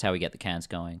useful. That's how we get the cans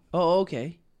going. Oh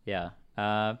okay. Yeah.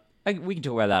 We can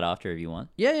talk about that after if you want.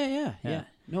 Yeah. Yeah.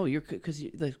 No, because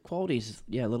the quality's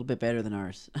a little bit better than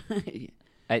ours.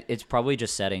 It's probably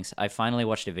just settings. I finally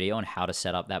watched a video on how to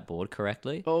set up that board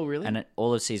correctly. Oh really? And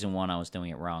all of season 1, I was doing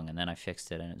it wrong, and then I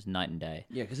fixed it, and it was night and day.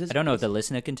 Yeah, because I don't know if the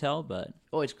listener can tell, but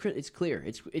it's clear.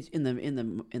 It's in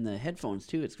the headphones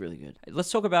too. It's really good. let's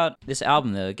talk about this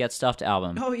album, the Get Stuffed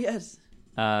album, Oh yes.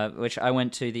 which I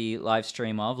went to the live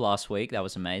stream of last week. That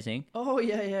was amazing. Oh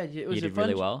yeah. It was did a fun,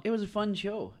 really well. It was a fun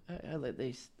show.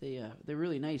 They're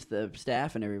really nice. The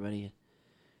staff and everybody.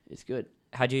 It's good.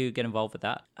 How'd you get involved with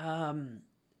that?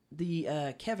 The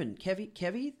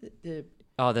Kevy, the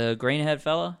Oh, the greenhead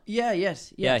fella?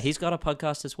 yes. Yeah, he's got a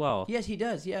podcast as well. Yes, he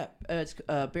does. Yeah, it's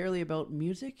barely about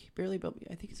music. Barely about.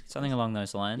 I think it's Something along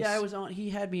those lines. Yeah, I was on. He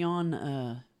had me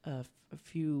on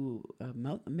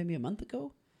maybe a month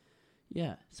ago.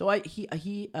 Yeah. So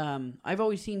I've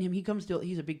always seen him.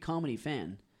 He's a big comedy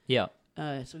fan. Yeah.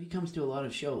 So he comes to a lot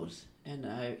of shows,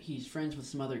 and he's friends with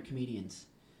some other comedians.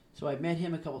 So I've met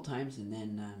him a couple times, and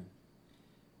then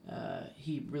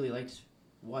he really likes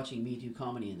watching me do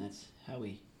comedy, and that's how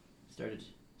we started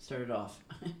off.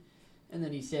 And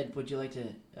then he said, "Would you like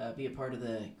to be a part of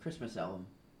the Christmas album?"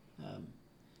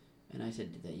 And I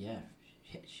said, "Yeah,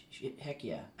 heck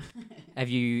yeah." Have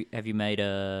you made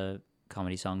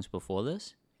comedy songs before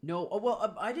this? No,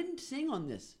 well, I didn't sing on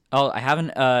this. Oh, I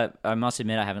haven't. I must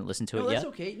admit, I haven't listened to it No, yet. that's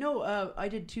okay. No, I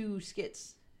did 2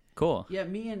 skits. Cool. Yeah,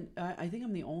 me and I think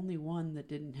I'm the only one that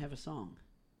didn't have a song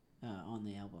on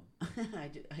the album.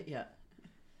 Yeah.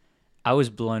 I was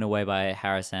blown away by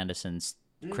Harris Anderson's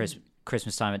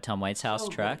Christmas Time at Tom Waits' House So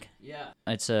track. good. Yeah.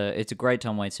 It's a great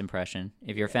Tom Waits impression.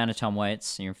 If you're a fan of Tom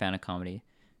Waits and you're a fan of comedy,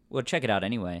 well, check it out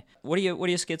anyway. What are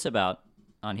your skits about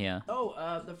on here?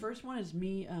 Oh, the first one is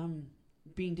me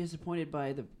being disappointed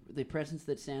by the presents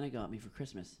that Santa got me for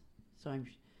Christmas.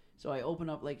 So I open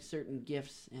up like certain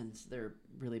gifts and they're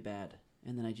really bad,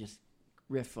 and then I just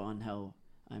riff on how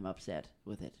I'm upset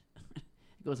with it. It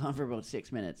goes on for about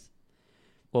 6 minutes.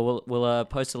 Well, we'll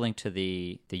post a link to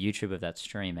the YouTube of that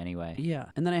stream anyway. Yeah,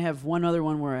 and then I have one other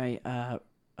one where I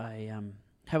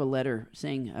have a letter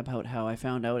saying about how I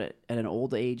found out at an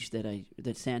old age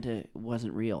that Santa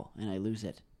wasn't real, and I lose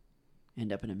it,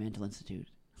 end up in a mental institute.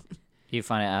 You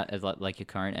find it out at like your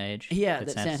current age? Yeah,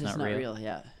 that Santa's not real.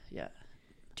 Yeah.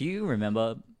 Do you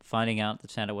remember finding out that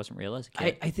Santa wasn't real as a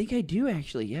kid? I think I do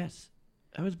actually. Yes,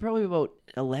 I was probably about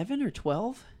 11 or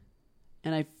 12,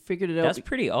 and I figured it out. That's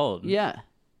pretty old. Yeah.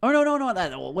 Oh no!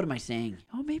 What am I saying?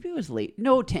 Oh, maybe it was late.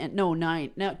 No, 10. No,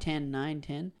 9. Now 10, 9,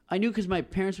 10. I knew because my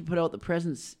parents would put out the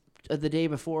presents the day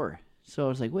before, so I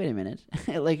was like, wait a minute.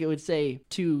 Like it would say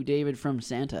to David from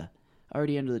Santa,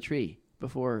 already under the tree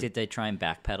before. Did they try and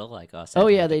backpedal like us? Oh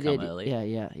yeah, they did. Early?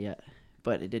 Yeah.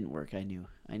 But it didn't work. I knew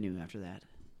after that.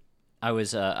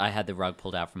 I had the rug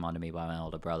pulled out from under me by my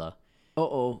older brother.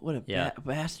 What a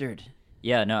bastard.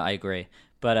 Yeah, no, I agree.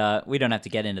 But we don't have to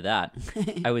get into that.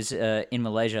 I was in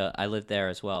Malaysia. I lived there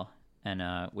as well. And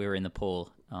we were in the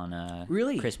pool on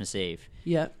really? Christmas Eve.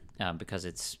 Yeah. Because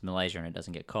it's Malaysia and it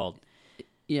doesn't get cold.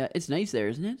 Yeah, it's nice there,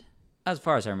 isn't it? As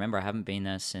far as I remember, I haven't been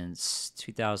there since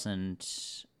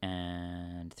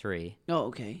 2003. Oh,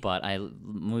 okay. But I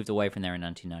moved away from there in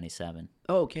 1997.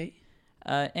 Oh, okay.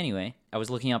 Anyway, I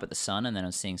was looking up at the sun and then I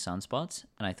was seeing sunspots,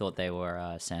 and I thought they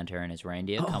were Santa and his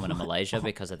reindeer coming to Malaysia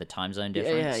because of the time zone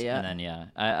difference. Yeah. And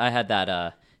then I had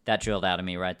that drilled out of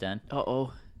me right then.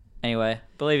 Anyway,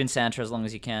 believe in Santa as long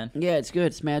as you can. Yeah, it's good.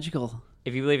 It's magical.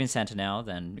 If you believe in Santa now,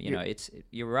 then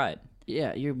you're right.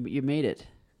 Yeah, you made it.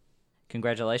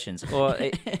 Congratulations. Or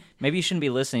maybe you shouldn't be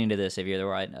listening to this if you're the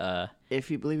right if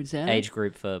you believe in Santa age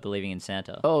group for believing in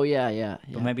Santa. Oh yeah.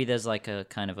 But maybe there's like a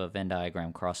kind of a Venn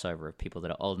diagram crossover of people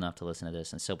that are old enough to listen to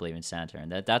this and still believe in Santa, and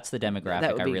that's the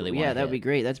demographic I really want. Yeah, that would be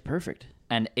great. That's perfect.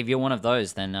 And if you're one of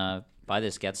those, then buy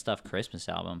this Get Stuff Christmas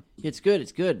album. It's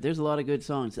good. There's a lot of good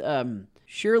songs.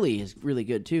 Shirley is really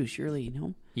good too. Shirley, you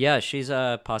know? Yeah, she's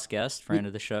a past guest, friend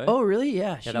of the show. Oh, really?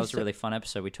 Yeah. Yeah, that was a really fun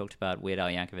episode. We talked about Weird Al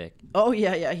Yankovic. Oh,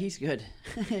 yeah, he's good.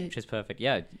 Which is perfect,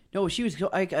 yeah. No, she was...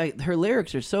 her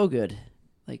lyrics are so good.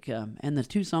 Like, and the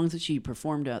 2 songs that she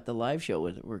performed at the live show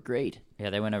were great. Yeah,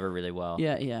 they went over really well.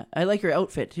 Yeah. I like her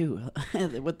outfit, too,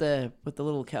 with the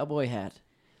little cowboy hat.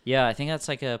 Yeah, I think that's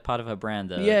like a part of her brand.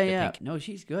 The Yeah. pink. No,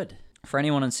 she's good. For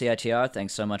anyone on CITR,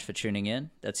 thanks so much for tuning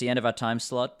in. That's the end of our time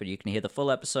slot, but you can hear the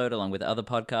full episode along with other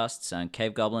podcasts on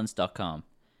cavegoblins.com.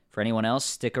 For anyone else,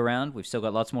 stick around. We've still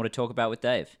got lots more to talk about with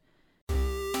Dave.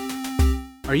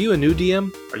 Are you a new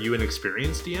DM? Are you an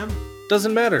experienced DM?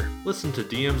 Doesn't matter. Listen to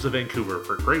DMs of Vancouver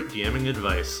for great DMing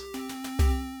advice.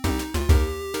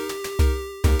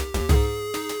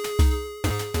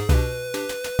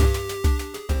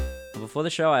 Before the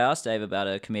show, I asked Dave about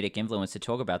a comedic influence to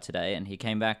talk about today, and he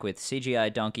came back with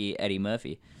CGI donkey Eddie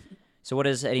Murphy. So what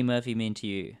does Eddie Murphy mean to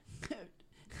you?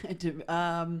 I don't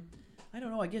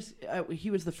know. I guess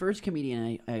he was the first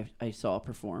comedian I saw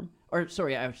perform. Or,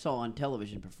 sorry, I saw on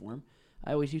television perform.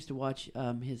 I always used to watch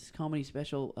his comedy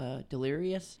special,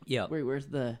 Delirious. Yeah. Where he wears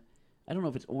the... I don't know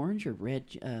if it's orange or red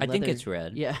I think it's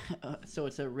red. Yeah. So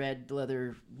it's a red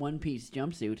leather one-piece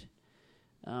jumpsuit.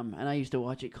 And I used to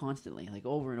watch it constantly, like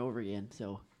over and over again.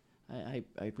 So I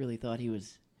really thought he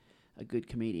was a good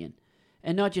comedian.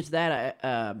 And not just that,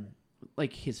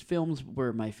 like his films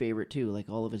were my favorite too, like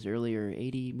all of his earlier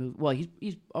 80 movies. Well,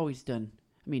 he's always done,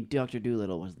 I mean, Dr.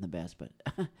 Dolittle wasn't the best, but...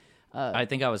 I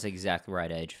think I was the exact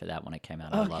right age for that when it came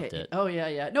out. I loved it. Oh,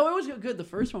 yeah. No, it was good. The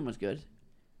first one was good.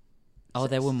 Oh,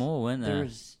 there were more, weren't there?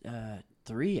 There's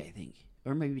 3, I think,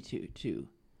 or maybe two.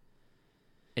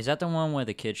 Is that the one where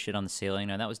the kid shit on the ceiling?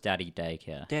 No, that was Daddy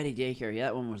Daycare. Daddy Daycare. Yeah,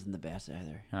 that one wasn't the best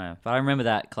either. No, but I remember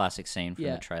that classic scene from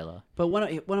Yeah. the trailer. But one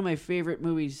of my favorite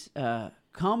movies,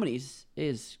 comedies,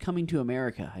 is Coming to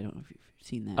America. I don't know if you've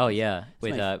seen that. Oh yeah,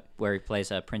 with my- where he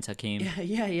plays Prince Hakeem.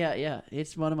 Yeah.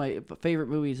 It's one of my favorite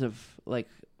movies of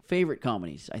favorite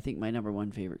comedies. I think my number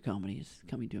one favorite comedy is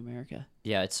Coming to America.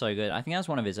 Yeah, it's so good. I think that was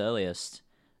one of his earliest.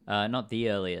 Not the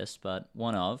earliest, but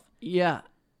one of. Yeah,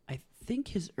 I think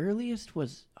his earliest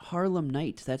was Harlem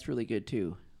Nights. That's really good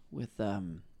too, with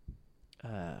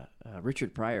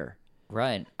Richard Pryor.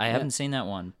 Right. I haven't seen that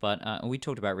one, but we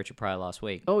talked about Richard Pryor last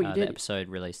week. Oh, you The did? episode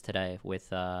released today with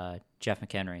Jeff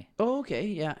McHenry. Oh, okay,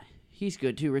 yeah, he's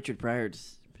good too. Richard Pryor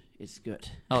is good.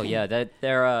 Oh yeah,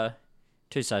 they're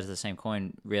two sides of the same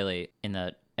coin, really. In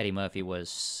that Eddie Murphy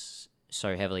was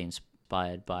so heavily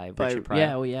inspired by Richard Pryor.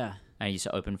 Yeah, oh yeah. I used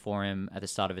to open for him at the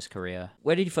start of his career.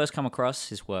 Where did you first come across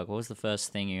his work? What was the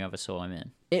first thing you ever saw him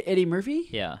in? Eddie Murphy?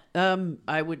 Yeah.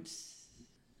 I would.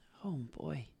 Oh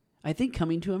boy, I think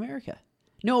Coming to America.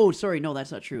 No, sorry, no,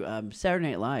 that's not true. Saturday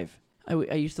Night Live. I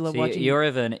used to love So watching. you're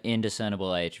of an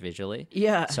indiscernible age visually.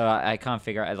 Yeah. So I can't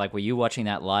figure out, like, were you watching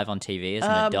that live on TV as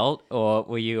an adult, or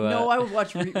were you? No, I would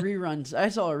watch reruns. I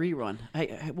saw a rerun.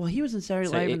 Well, he was in Saturday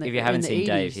So Night Live in the if you haven't in the seen 80s.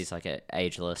 Dave, he's like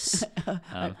ageless.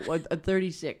 I'm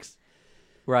 36.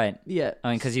 Right. Yeah. I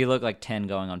mean, because you look like 10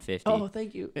 going on 50. Oh,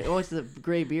 thank you. Oh, it's the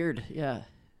gray beard. Yeah.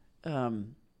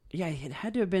 Yeah, it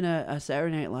had to have been a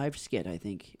Saturday Night Live skit, I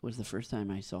think, was the first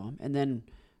time I saw him. And then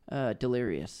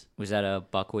Delirious. Was that a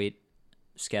buckwheat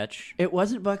sketch? It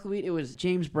wasn't Buckwheat, it was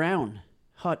James Brown.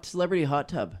 Celebrity Hot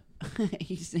Tub.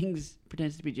 He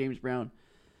pretends to be James Brown.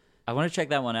 I want to check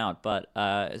that one out, but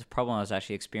the problem I was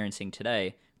actually experiencing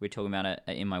today, we were talking about it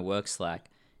in my work Slack,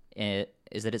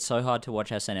 is that it's so hard to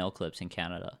watch SNL clips in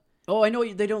Canada. Oh, I know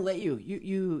they don't let you.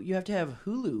 You have to have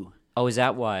Hulu. Oh, is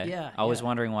that why? Yeah, I was yeah.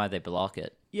 wondering why they block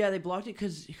it. Yeah, they blocked it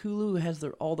because Hulu has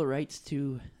all the rights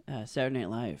to Saturday Night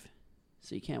Live,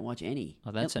 so you can't watch any.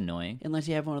 Oh, that's annoying. Unless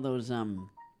you have one of those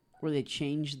where they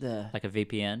change the Like a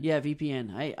VPN? yeah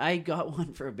VPN. I got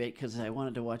one for a bit because I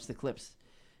wanted to watch the clips.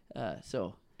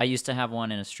 So I used to have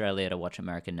one in Australia to watch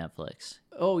American Netflix.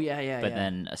 oh yeah. But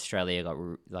then Australia got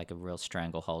like a real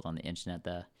stranglehold on the internet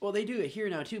there. Well, they do it here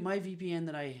now too. My VPN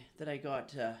that I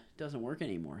got doesn't work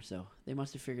anymore, so they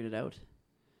must have figured it out.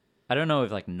 I don't know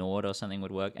if like Nord or something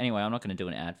would work. Anyway, I'm not going to do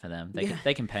an ad for them.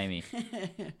 They can pay me.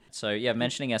 So yeah,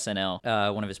 mentioning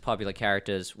SNL, one of his popular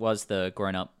characters was the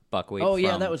grown-up Buckwheat. Oh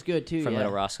yeah, from- that was good too. from yeah.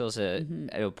 Little Rascals. At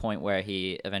a point where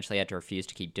he eventually had to refuse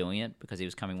to keep doing it because he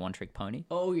was coming one-trick pony.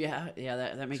 Oh yeah,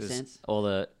 that makes 'Cause sense. All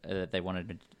the they wanted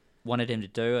him to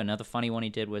do. Another funny one he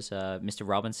did was Mr.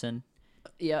 Robinson,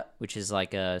 Yeah. which is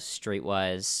like a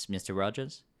streetwise Mr.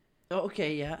 Rogers. Oh,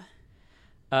 okay. Yeah.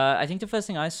 I think the first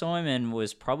thing I saw him in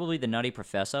was probably The Nutty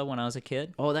Professor when I was a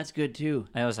kid. Oh, that's good too.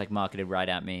 It was like marketed right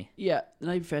at me. Yeah, The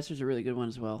Night Professor's a really good one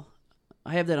as well.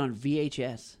 I have that on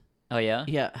VHS. Oh yeah?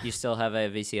 Yeah. You still have a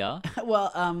VCR?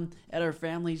 Well, at our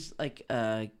family's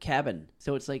cabin,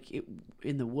 so it's like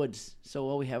in the woods. So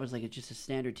all we have is just a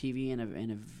standard TV and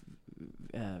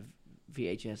a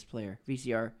VHS player,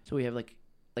 VCR. So we have like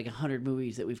 100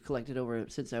 movies that we've collected over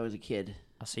since I was a kid.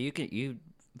 Oh, so you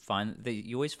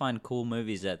always find cool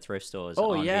movies at thrift stores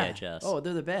Oh on yeah. VHS. Oh,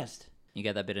 they're the best. You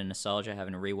get that bit of nostalgia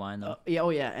having to rewind them. Yeah. Oh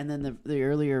yeah. And then the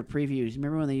earlier previews.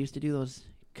 Remember when they used to do those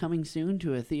coming soon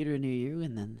to a theater near you,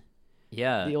 and then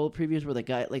Yeah. the old previews where the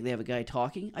guy they have a guy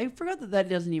talking. I forgot that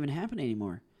doesn't even happen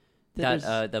anymore. That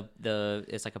there's-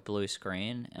 it's like a blue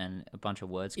screen and a bunch of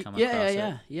words come across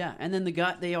it. Yeah. And then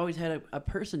they always had a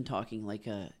person talking like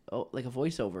a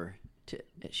voiceover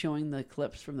showing the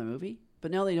clips from the movie. But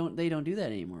now they don't do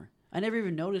that anymore. I never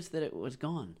even noticed that it was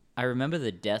gone. I remember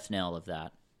the death knell of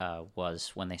that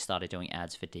was when they started doing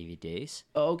ads for DVDs.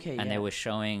 Oh, okay. And they were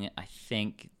showing, I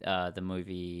think, the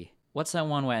movie. What's that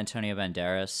one where Antonio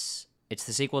Banderas? It's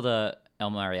the sequel to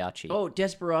El Mariachi. Oh,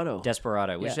 Desperado.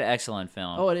 Desperado, which is an excellent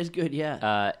film. Oh, it is good.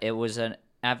 Yeah. It was an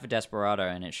ad for Desperado,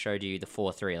 and it showed you the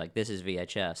 4:3. Like, this is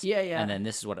VHS. Yeah, yeah. And then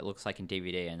this is what it looks like in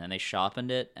DVD. And then they sharpened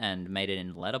it and made it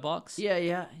in letterbox.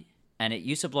 Yeah. And it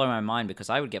used to blow my mind because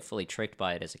I would get fully tricked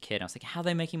by it as a kid. I was like, how are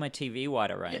they making my TV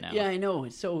wider right now? Yeah, I know.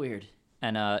 It's so weird.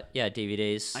 And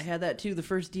DVDs. I had that too. The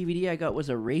first DVD I got was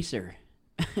a Racer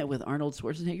with Arnold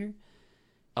Schwarzenegger.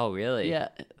 Oh, really? Yeah,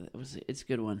 it's a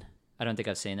good one. I don't think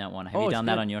I've seen that one. Have Oh, you it's done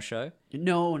that good. on your show?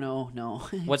 No.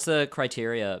 What's the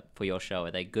criteria for your show?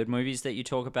 Are they good movies that you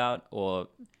talk about, or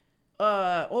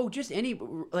Just any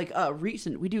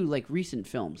recent. We do recent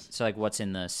films. so like what's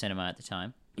in the cinema at the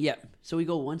time? Yeah. So we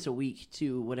go once a week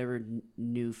to whatever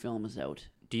new film is out.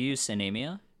 Do you use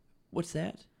Cinemia? What's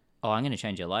that? Oh, I'm going to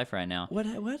change your life right now. What?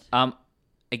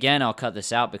 Again, I'll cut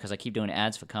this out because I keep doing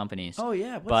ads for companies. Oh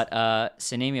yeah. But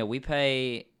Cinemia, we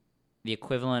pay the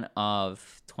equivalent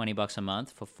of $20 a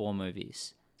month for 4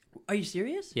 movies. Are you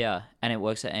serious? Yeah, and it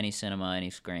works at any cinema, any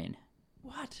screen.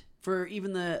 What? For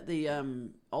even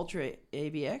the Ultra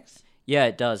AVX? Yeah,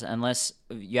 it does. Unless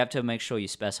you have to make sure you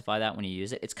specify that when you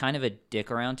use it. It's kind of a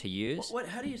dick around to use. What?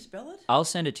 How do you spell it? I'll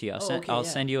send it to you. I'll yeah.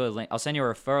 send you a link. I'll send you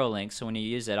a referral link. So when you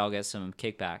use it, I'll get some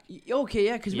kickback. Okay,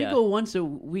 yeah, because Yeah. we go once a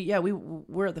week. Yeah,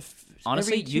 we're at the.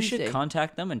 Honestly, every you should Tuesday.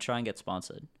 contact them and try and get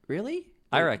sponsored. Really?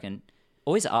 I reckon.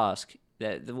 Always ask.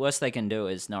 The worst they can do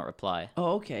is not reply.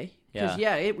 Oh, okay. Yeah.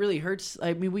 Because it really hurts.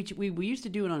 I mean, we used to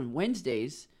do it on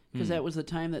Wednesdays because that was the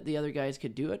time that the other guys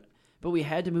could do it, but we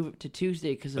had to move it to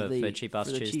Tuesday because of For Cheap Ass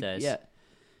the Tuesdays. yeah.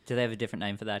 Do they have a different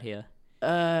name for that here?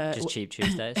 Just Cheap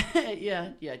Tuesdays?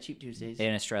 yeah, Cheap Tuesdays.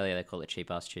 In Australia, they call it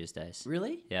Cheap Ass Tuesdays.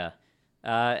 Really? Yeah.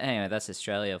 Anyway, that's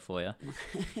Australia for you.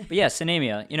 But yeah,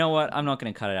 Cinemia. You know what? I'm not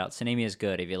going to cut it out. Cinemia is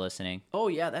good if you're listening. Oh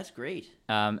yeah, that's great.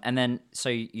 And then, so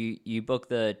you book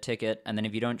the ticket, and then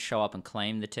if you don't show up and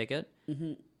claim the ticket,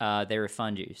 they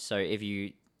refund you. So if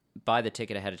you buy the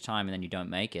ticket ahead of time and then you don't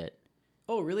make it,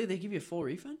 Oh really? They give you a full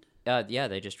refund? yeah,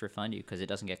 they just refund you because it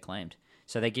doesn't get claimed.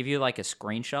 So they give you like a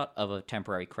screenshot of a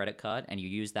temporary credit card, and you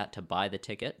use that to buy the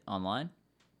ticket online.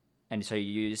 And so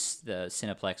you use the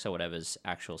Cineplex or whatever's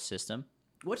actual system.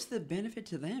 What's the benefit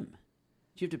to them?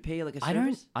 Do you have to pay like a I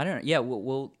service? don't. Yeah,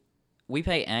 we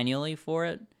pay annually for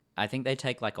it. I think they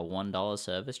take like a $1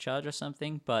 service charge or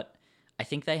something, but I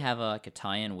think they have like a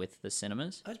tie-in with the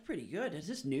cinemas. That's pretty good. Is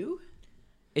this new?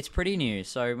 It's pretty new.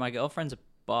 So my girlfriend's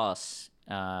boss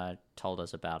told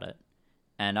us about it,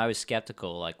 and I was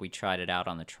skeptical. Like we tried it out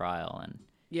on the trial, and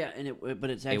Yeah, but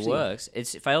it's actually it works. It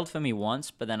failed for me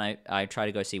once, but then I tried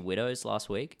to go see Widows last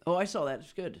week. Oh, I saw that.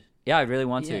 It's good. Yeah, I really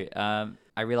want to.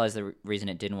 I realized the reason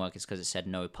it didn't work is because it said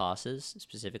no passes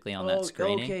specifically on that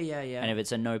screening. Okay, yeah. And if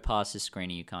it's a no passes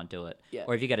screening, you can't do it. Yeah.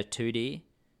 Or if you get a 2D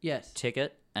Yes.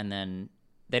 ticket, and then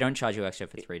they don't charge you extra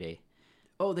for 3D.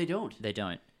 Oh, they don't. They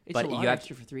don't. It's but a lot you have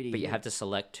extra for 3D. But you yeah. have to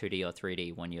select 2D or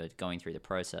 3D when you're going through the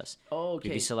process. Oh, okay.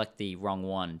 If you select the wrong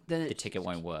one, Then the it- ticket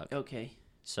won't work. Okay.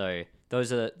 So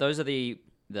those are the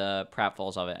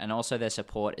pratfalls of it, and also their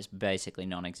support is basically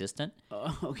non-existent.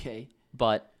 Oh, okay.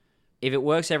 But if it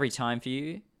works every time for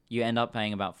you, you end up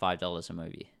paying about $5 a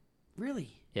movie.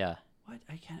 Really? Yeah, What?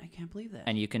 I can't believe that.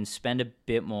 and you can spend a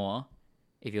bit more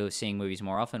if you're seeing movies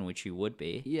more often, which you would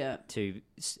be. yeah.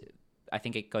 I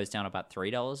think it goes down about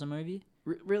 $3 a movie.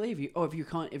 Really? If you're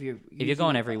going every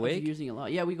if week? you're using a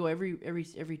lot. Yeah, we go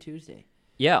every Tuesday.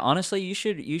 Yeah, honestly, you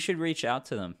should reach out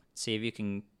to them, see if you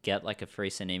can get like a free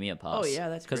Cinemia pass. Oh, yeah,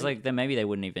 that's because great. like then maybe they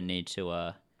wouldn't even need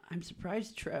to. I'm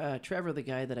surprised Trevor, the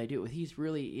guy that I do it with, he's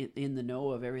really in the know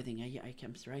of everything.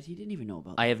 I'm surprised he didn't even know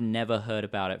about I have never heard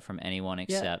about it from anyone Yeah.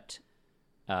 except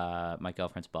my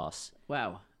girlfriend's boss, that.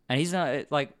 Wow. and he's not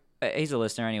like he's a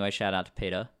listener anyway. Shout out to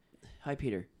Peter. Hi,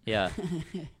 Peter. Yeah.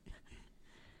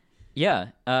 Yeah,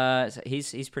 so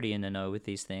he's pretty in the know with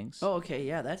these things. Oh, okay.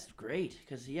 Yeah, that's great.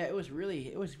 Because, it was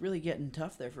really getting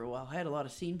tough there for a while. I had a lot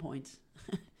of scene points.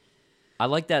 I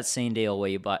like that scene deal where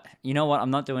you buy. You know what? I'm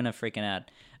not doing a freaking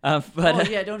ad, but Oh,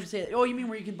 yeah, don't just say that. Oh, you mean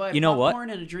where you can buy You know what? popcorn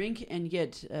and a drink and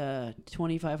get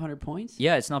 2,500 points?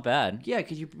 yeah, it's not bad. Yeah,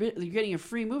 because you're getting a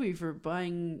free movie for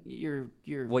buying your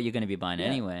What you're going to be buying Yeah.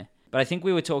 anyway. But I think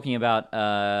we were talking about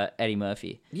Eddie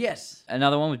Murphy. Yes.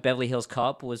 Another one with Beverly Hills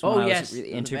Cop was one I was really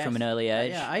they're the into from best. an early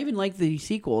age. Yeah, I even like the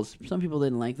sequels. Some people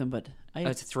didn't like them, but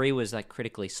I 3 was like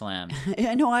critically slammed.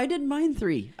 I know I didn't mind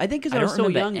 3. I think because I I was don't so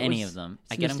remember young, any it was, of them.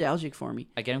 It's I get 'em- nostalgic for me.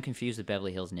 I get them confused with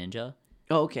Beverly Hills Ninja.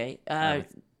 Oh, okay.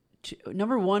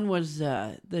 Number 1 was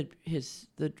the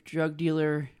drug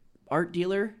dealer, art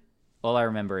dealer. All I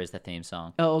remember is the theme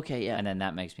song, Oh, okay, yeah. and then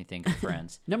that makes me think of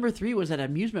Friends. Number 3 was at an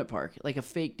amusement park, like a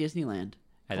fake Disneyland.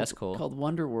 Hey, that's cool. Called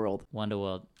Wonder World.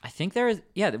 Wonderworld. I think there is.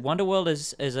 Yeah, Wonderworld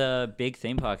is a big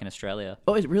theme park in Australia.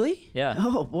 Oh, is it really? Yeah.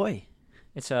 Oh boy.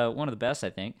 It's one of the best, I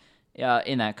think,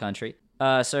 in that country.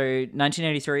 So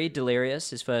 1983, Delirious,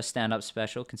 his first stand-up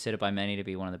special, considered by many to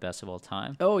be one of the best of all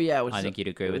time. Oh yeah, it was. I think you'd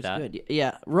agree it with was that. Good.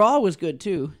 Yeah, Raw was good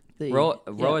too. Raw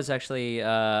yeah. is actually,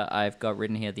 I've got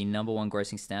written here, the #1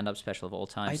 grossing stand-up special of all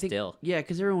time. I think, still. Yeah,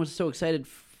 because everyone was so excited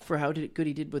for how good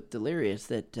he did with Delirious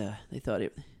that they thought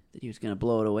that he was going to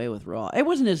blow it away with Raw. It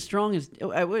wasn't as strong as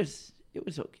it was. It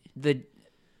was okay.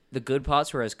 The good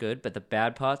parts were as good, but the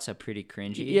bad parts are pretty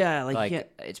cringy. Yeah, like, yeah.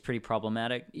 it's pretty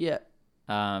problematic. Yeah.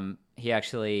 He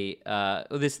actually,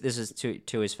 this is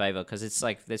to his favor because it's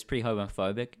like it's pretty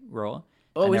homophobic, Raw.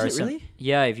 Oh, And is there it are some- really?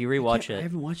 Yeah, if you rewatch I it.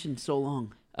 haven't watched it in so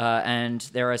long. And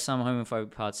there are some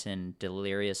homophobic parts in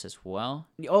Delirious as well.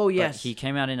 Oh, But yes. he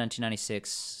came out in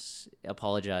 1996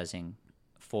 apologizing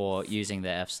for using the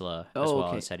F slur as Oh, well,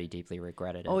 okay. and said he deeply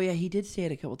regretted it. Oh, yeah, he did say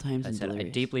it a couple times I in said, I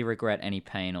Delirious. deeply regret any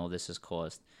pain all this has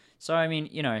caused. So, I mean,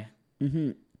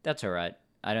 Mm-hmm. that's all right.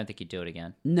 I don't think he'd do it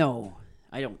again. No,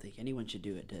 I don't think anyone should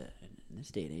do it in this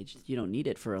day and age. You don't need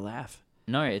it for a laugh.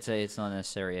 No, it's not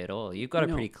necessary at all. You've got a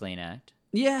No. pretty clean act.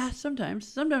 Yeah, sometimes.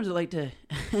 Sometimes I like to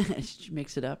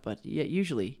mix it up, but yeah,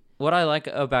 usually. What I like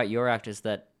about your act is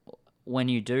that when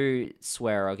you do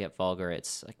swear or get vulgar,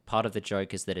 it's like part of the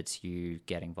joke is that it's you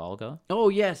getting vulgar Oh,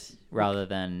 yes. rather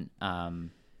than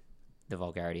the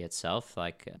vulgarity itself.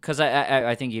 Like, because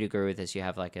I think you'd agree with this. You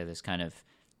have like this kind of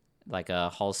like a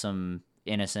wholesome,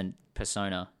 innocent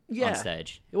persona Yeah. on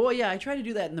stage. Well, yeah, I try to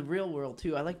do that in the real world,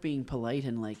 too. I like being polite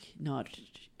and, like, not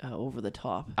over the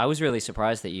top. I was really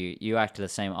surprised that you act the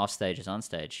same off stage as on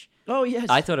stage. Oh, yes.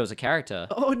 I thought it was a character.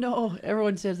 Oh, no.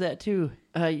 Everyone says that, too.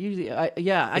 Usually,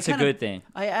 It's a good thing.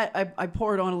 I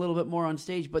pour it on a little bit more on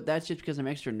stage, but that's just because I'm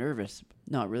extra nervous.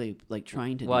 Not really, like,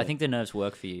 trying to Well, do I it. think the nerves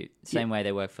work for you. Same way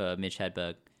they work for Mitch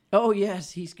Hedberg. Oh,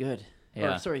 yes, he's good.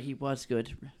 Yeah. Or, sorry, he was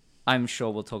good. I'm sure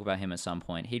we'll talk about him at some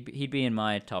point. He'd be in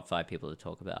my top 5 people to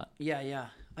talk about. Yeah, yeah.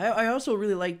 I also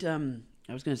really liked, I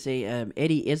was going to say,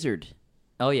 Eddie Izzard.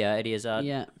 Oh yeah, Eddie Izzard.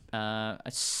 Yeah. I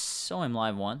saw him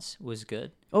live once. It was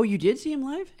good. Oh, you did see him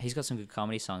live? He's got some good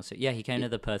comedy songs. So, yeah, he came to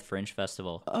the Perth Fringe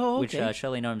Festival. Oh, Which okay.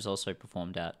 Shirley Gnomes also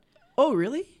performed at. Oh,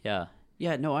 really? Yeah.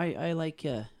 Yeah, no, I like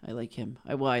him. I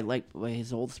like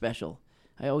his old special.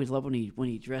 I always love when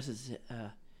he dresses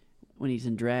when he's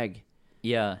in drag.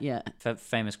 Yeah. Yeah.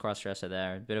 Famous cross-dresser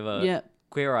there. A bit of a Yeah.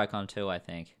 queer icon too, I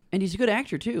think. And he's a good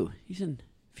actor too. He's in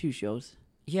a few shows.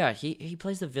 Yeah, he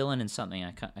plays the villain in something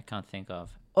I can't think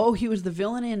of. Oh, he was the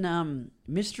villain in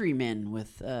Mystery Men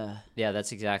with Yeah,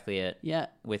 that's exactly it. yeah.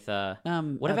 With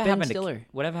Ben whatever happened Stiller.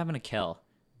 whatever happened to Kel?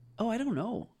 Oh, I don't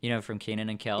know. You know, from Keenan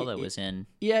and Kel that was in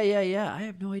Yeah. I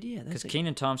have no idea. because That's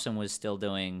Keenan Thompson was still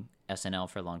doing SNL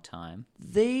for a long time.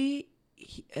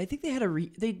 I think they had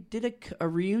they did a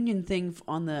reunion thing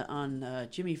on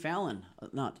Jimmy Fallon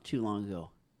not too long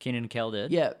ago. Keenan and Kel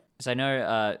did. Yeah. Because I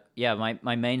know,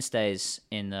 my mainstays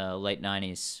in the late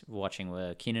 90s watching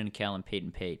were Keenan and Kel and Pete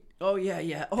and Pete. Oh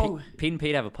yeah. Oh. Pete and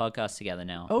Pete have a podcast together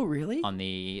now Oh really? on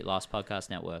the Last Podcast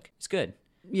Network. It's good.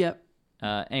 Yeah.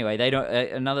 Anyway, they don't.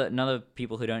 Another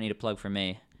people who don't need a plug from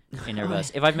me in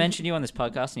reverse. If I've mentioned you on this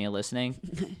podcast and you're listening,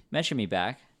 mention me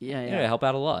back. Yeah. It'll help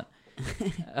out a lot.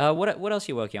 What else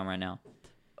are you working on right now?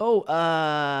 Oh,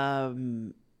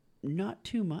 not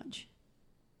too much.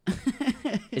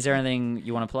 Is there anything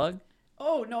you want to plug?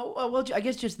 Oh no, well, I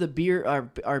guess just the beer,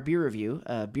 our beer review,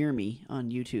 Beer Me on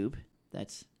YouTube.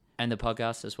 That's And the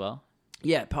podcast as well.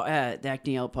 the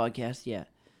Acting Out podcast. Yeah,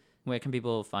 Where can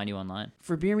people find you online?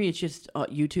 for Beer Me, it's just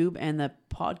YouTube, and the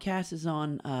podcast is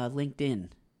on LinkedIn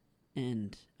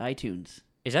and iTunes.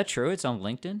 Is that true? It's on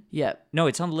LinkedIn? Yeah, No,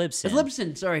 it's on Libsyn. it's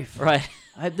Libsyn. Sorry, Right.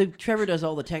 Trevor does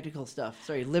all the technical stuff.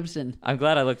 Sorry, Libsyn. I'm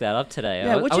glad I looked that up today.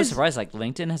 Yeah, I which was is- surprised. Like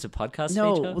LinkedIn has a podcast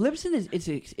No, feature. Libsyn is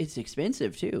it's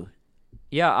expensive too.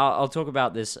 Yeah, I'll talk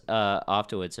about this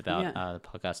afterwards about Yeah. the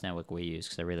podcast network we use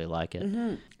because I really like it.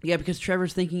 Mm-hmm. Yeah, because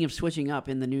Trevor's thinking of switching up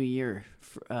in the new year,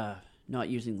 for, not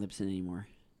using Libsyn anymore.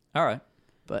 All right.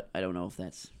 But I don't know if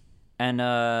that's. And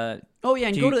Oh yeah,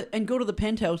 and Do go to the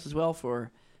Penthouse as well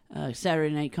for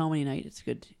Saturday night comedy night. It's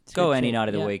good. It's a go good any show. night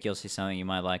of the Yeah. week. You'll see something you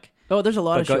might like. Oh, there's a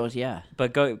lot But of go- shows. Yeah,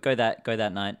 But go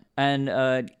that night.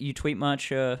 And you tweet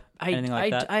much anything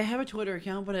like that? I have a Twitter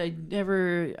account, but I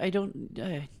don't.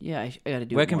 Yeah, I got to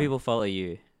do. Where it can more. people follow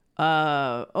you?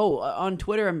 On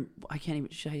Twitter, I can't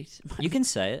even. You can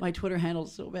say it. My Twitter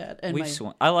handle's so bad, and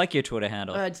I like your Twitter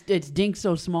handle. it's Dink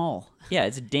So Small. Yeah,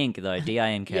 it's Dink though.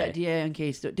 D-I-N-K. Yeah,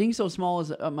 D-I-N-K. Dink So Small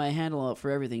is my handle for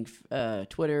everything.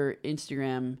 Twitter,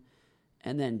 Instagram,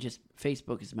 and then just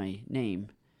Facebook is my name.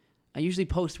 I usually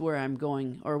post where I'm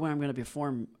going or when I'm going to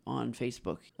perform on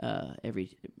Facebook.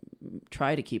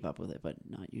 Try to keep up with it, but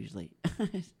not usually.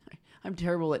 I'm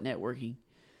terrible at networking.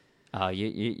 Oh,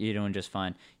 you're doing just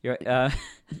fine. You're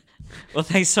well,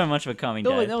 thanks so much for coming,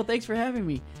 Dave. No, thanks for having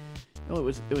me. Oh,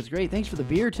 it was great. Thanks for the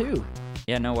beer too.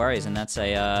 Yeah, no worries. And that's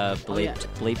a yeah.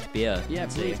 bleeped beer. Yeah,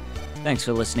 Let's see. bleep. Thanks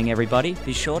for listening, everybody.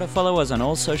 Be sure to follow us on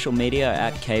all social media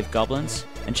at Cave Goblins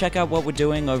and check out what we're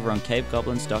doing over on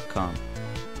cavegoblins.com.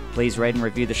 Please rate and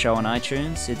review the show on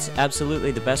iTunes. It's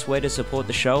absolutely the best way to support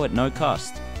the show at no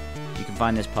cost. You can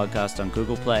find this podcast on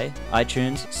Google Play,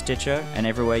 iTunes, Stitcher, and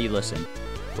everywhere you listen.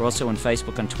 We're also on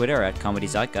Facebook and Twitter at Comedy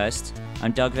Zeitgeist.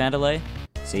 I'm Doug Vanderlei.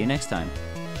 See you next time.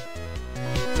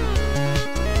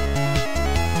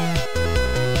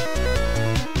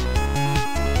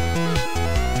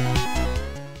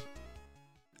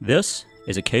 This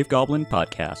is a Cave Goblin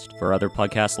podcast. For other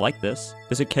podcasts like this,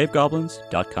 visit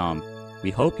cavegoblins.com. We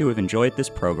hope you have enjoyed this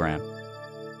program.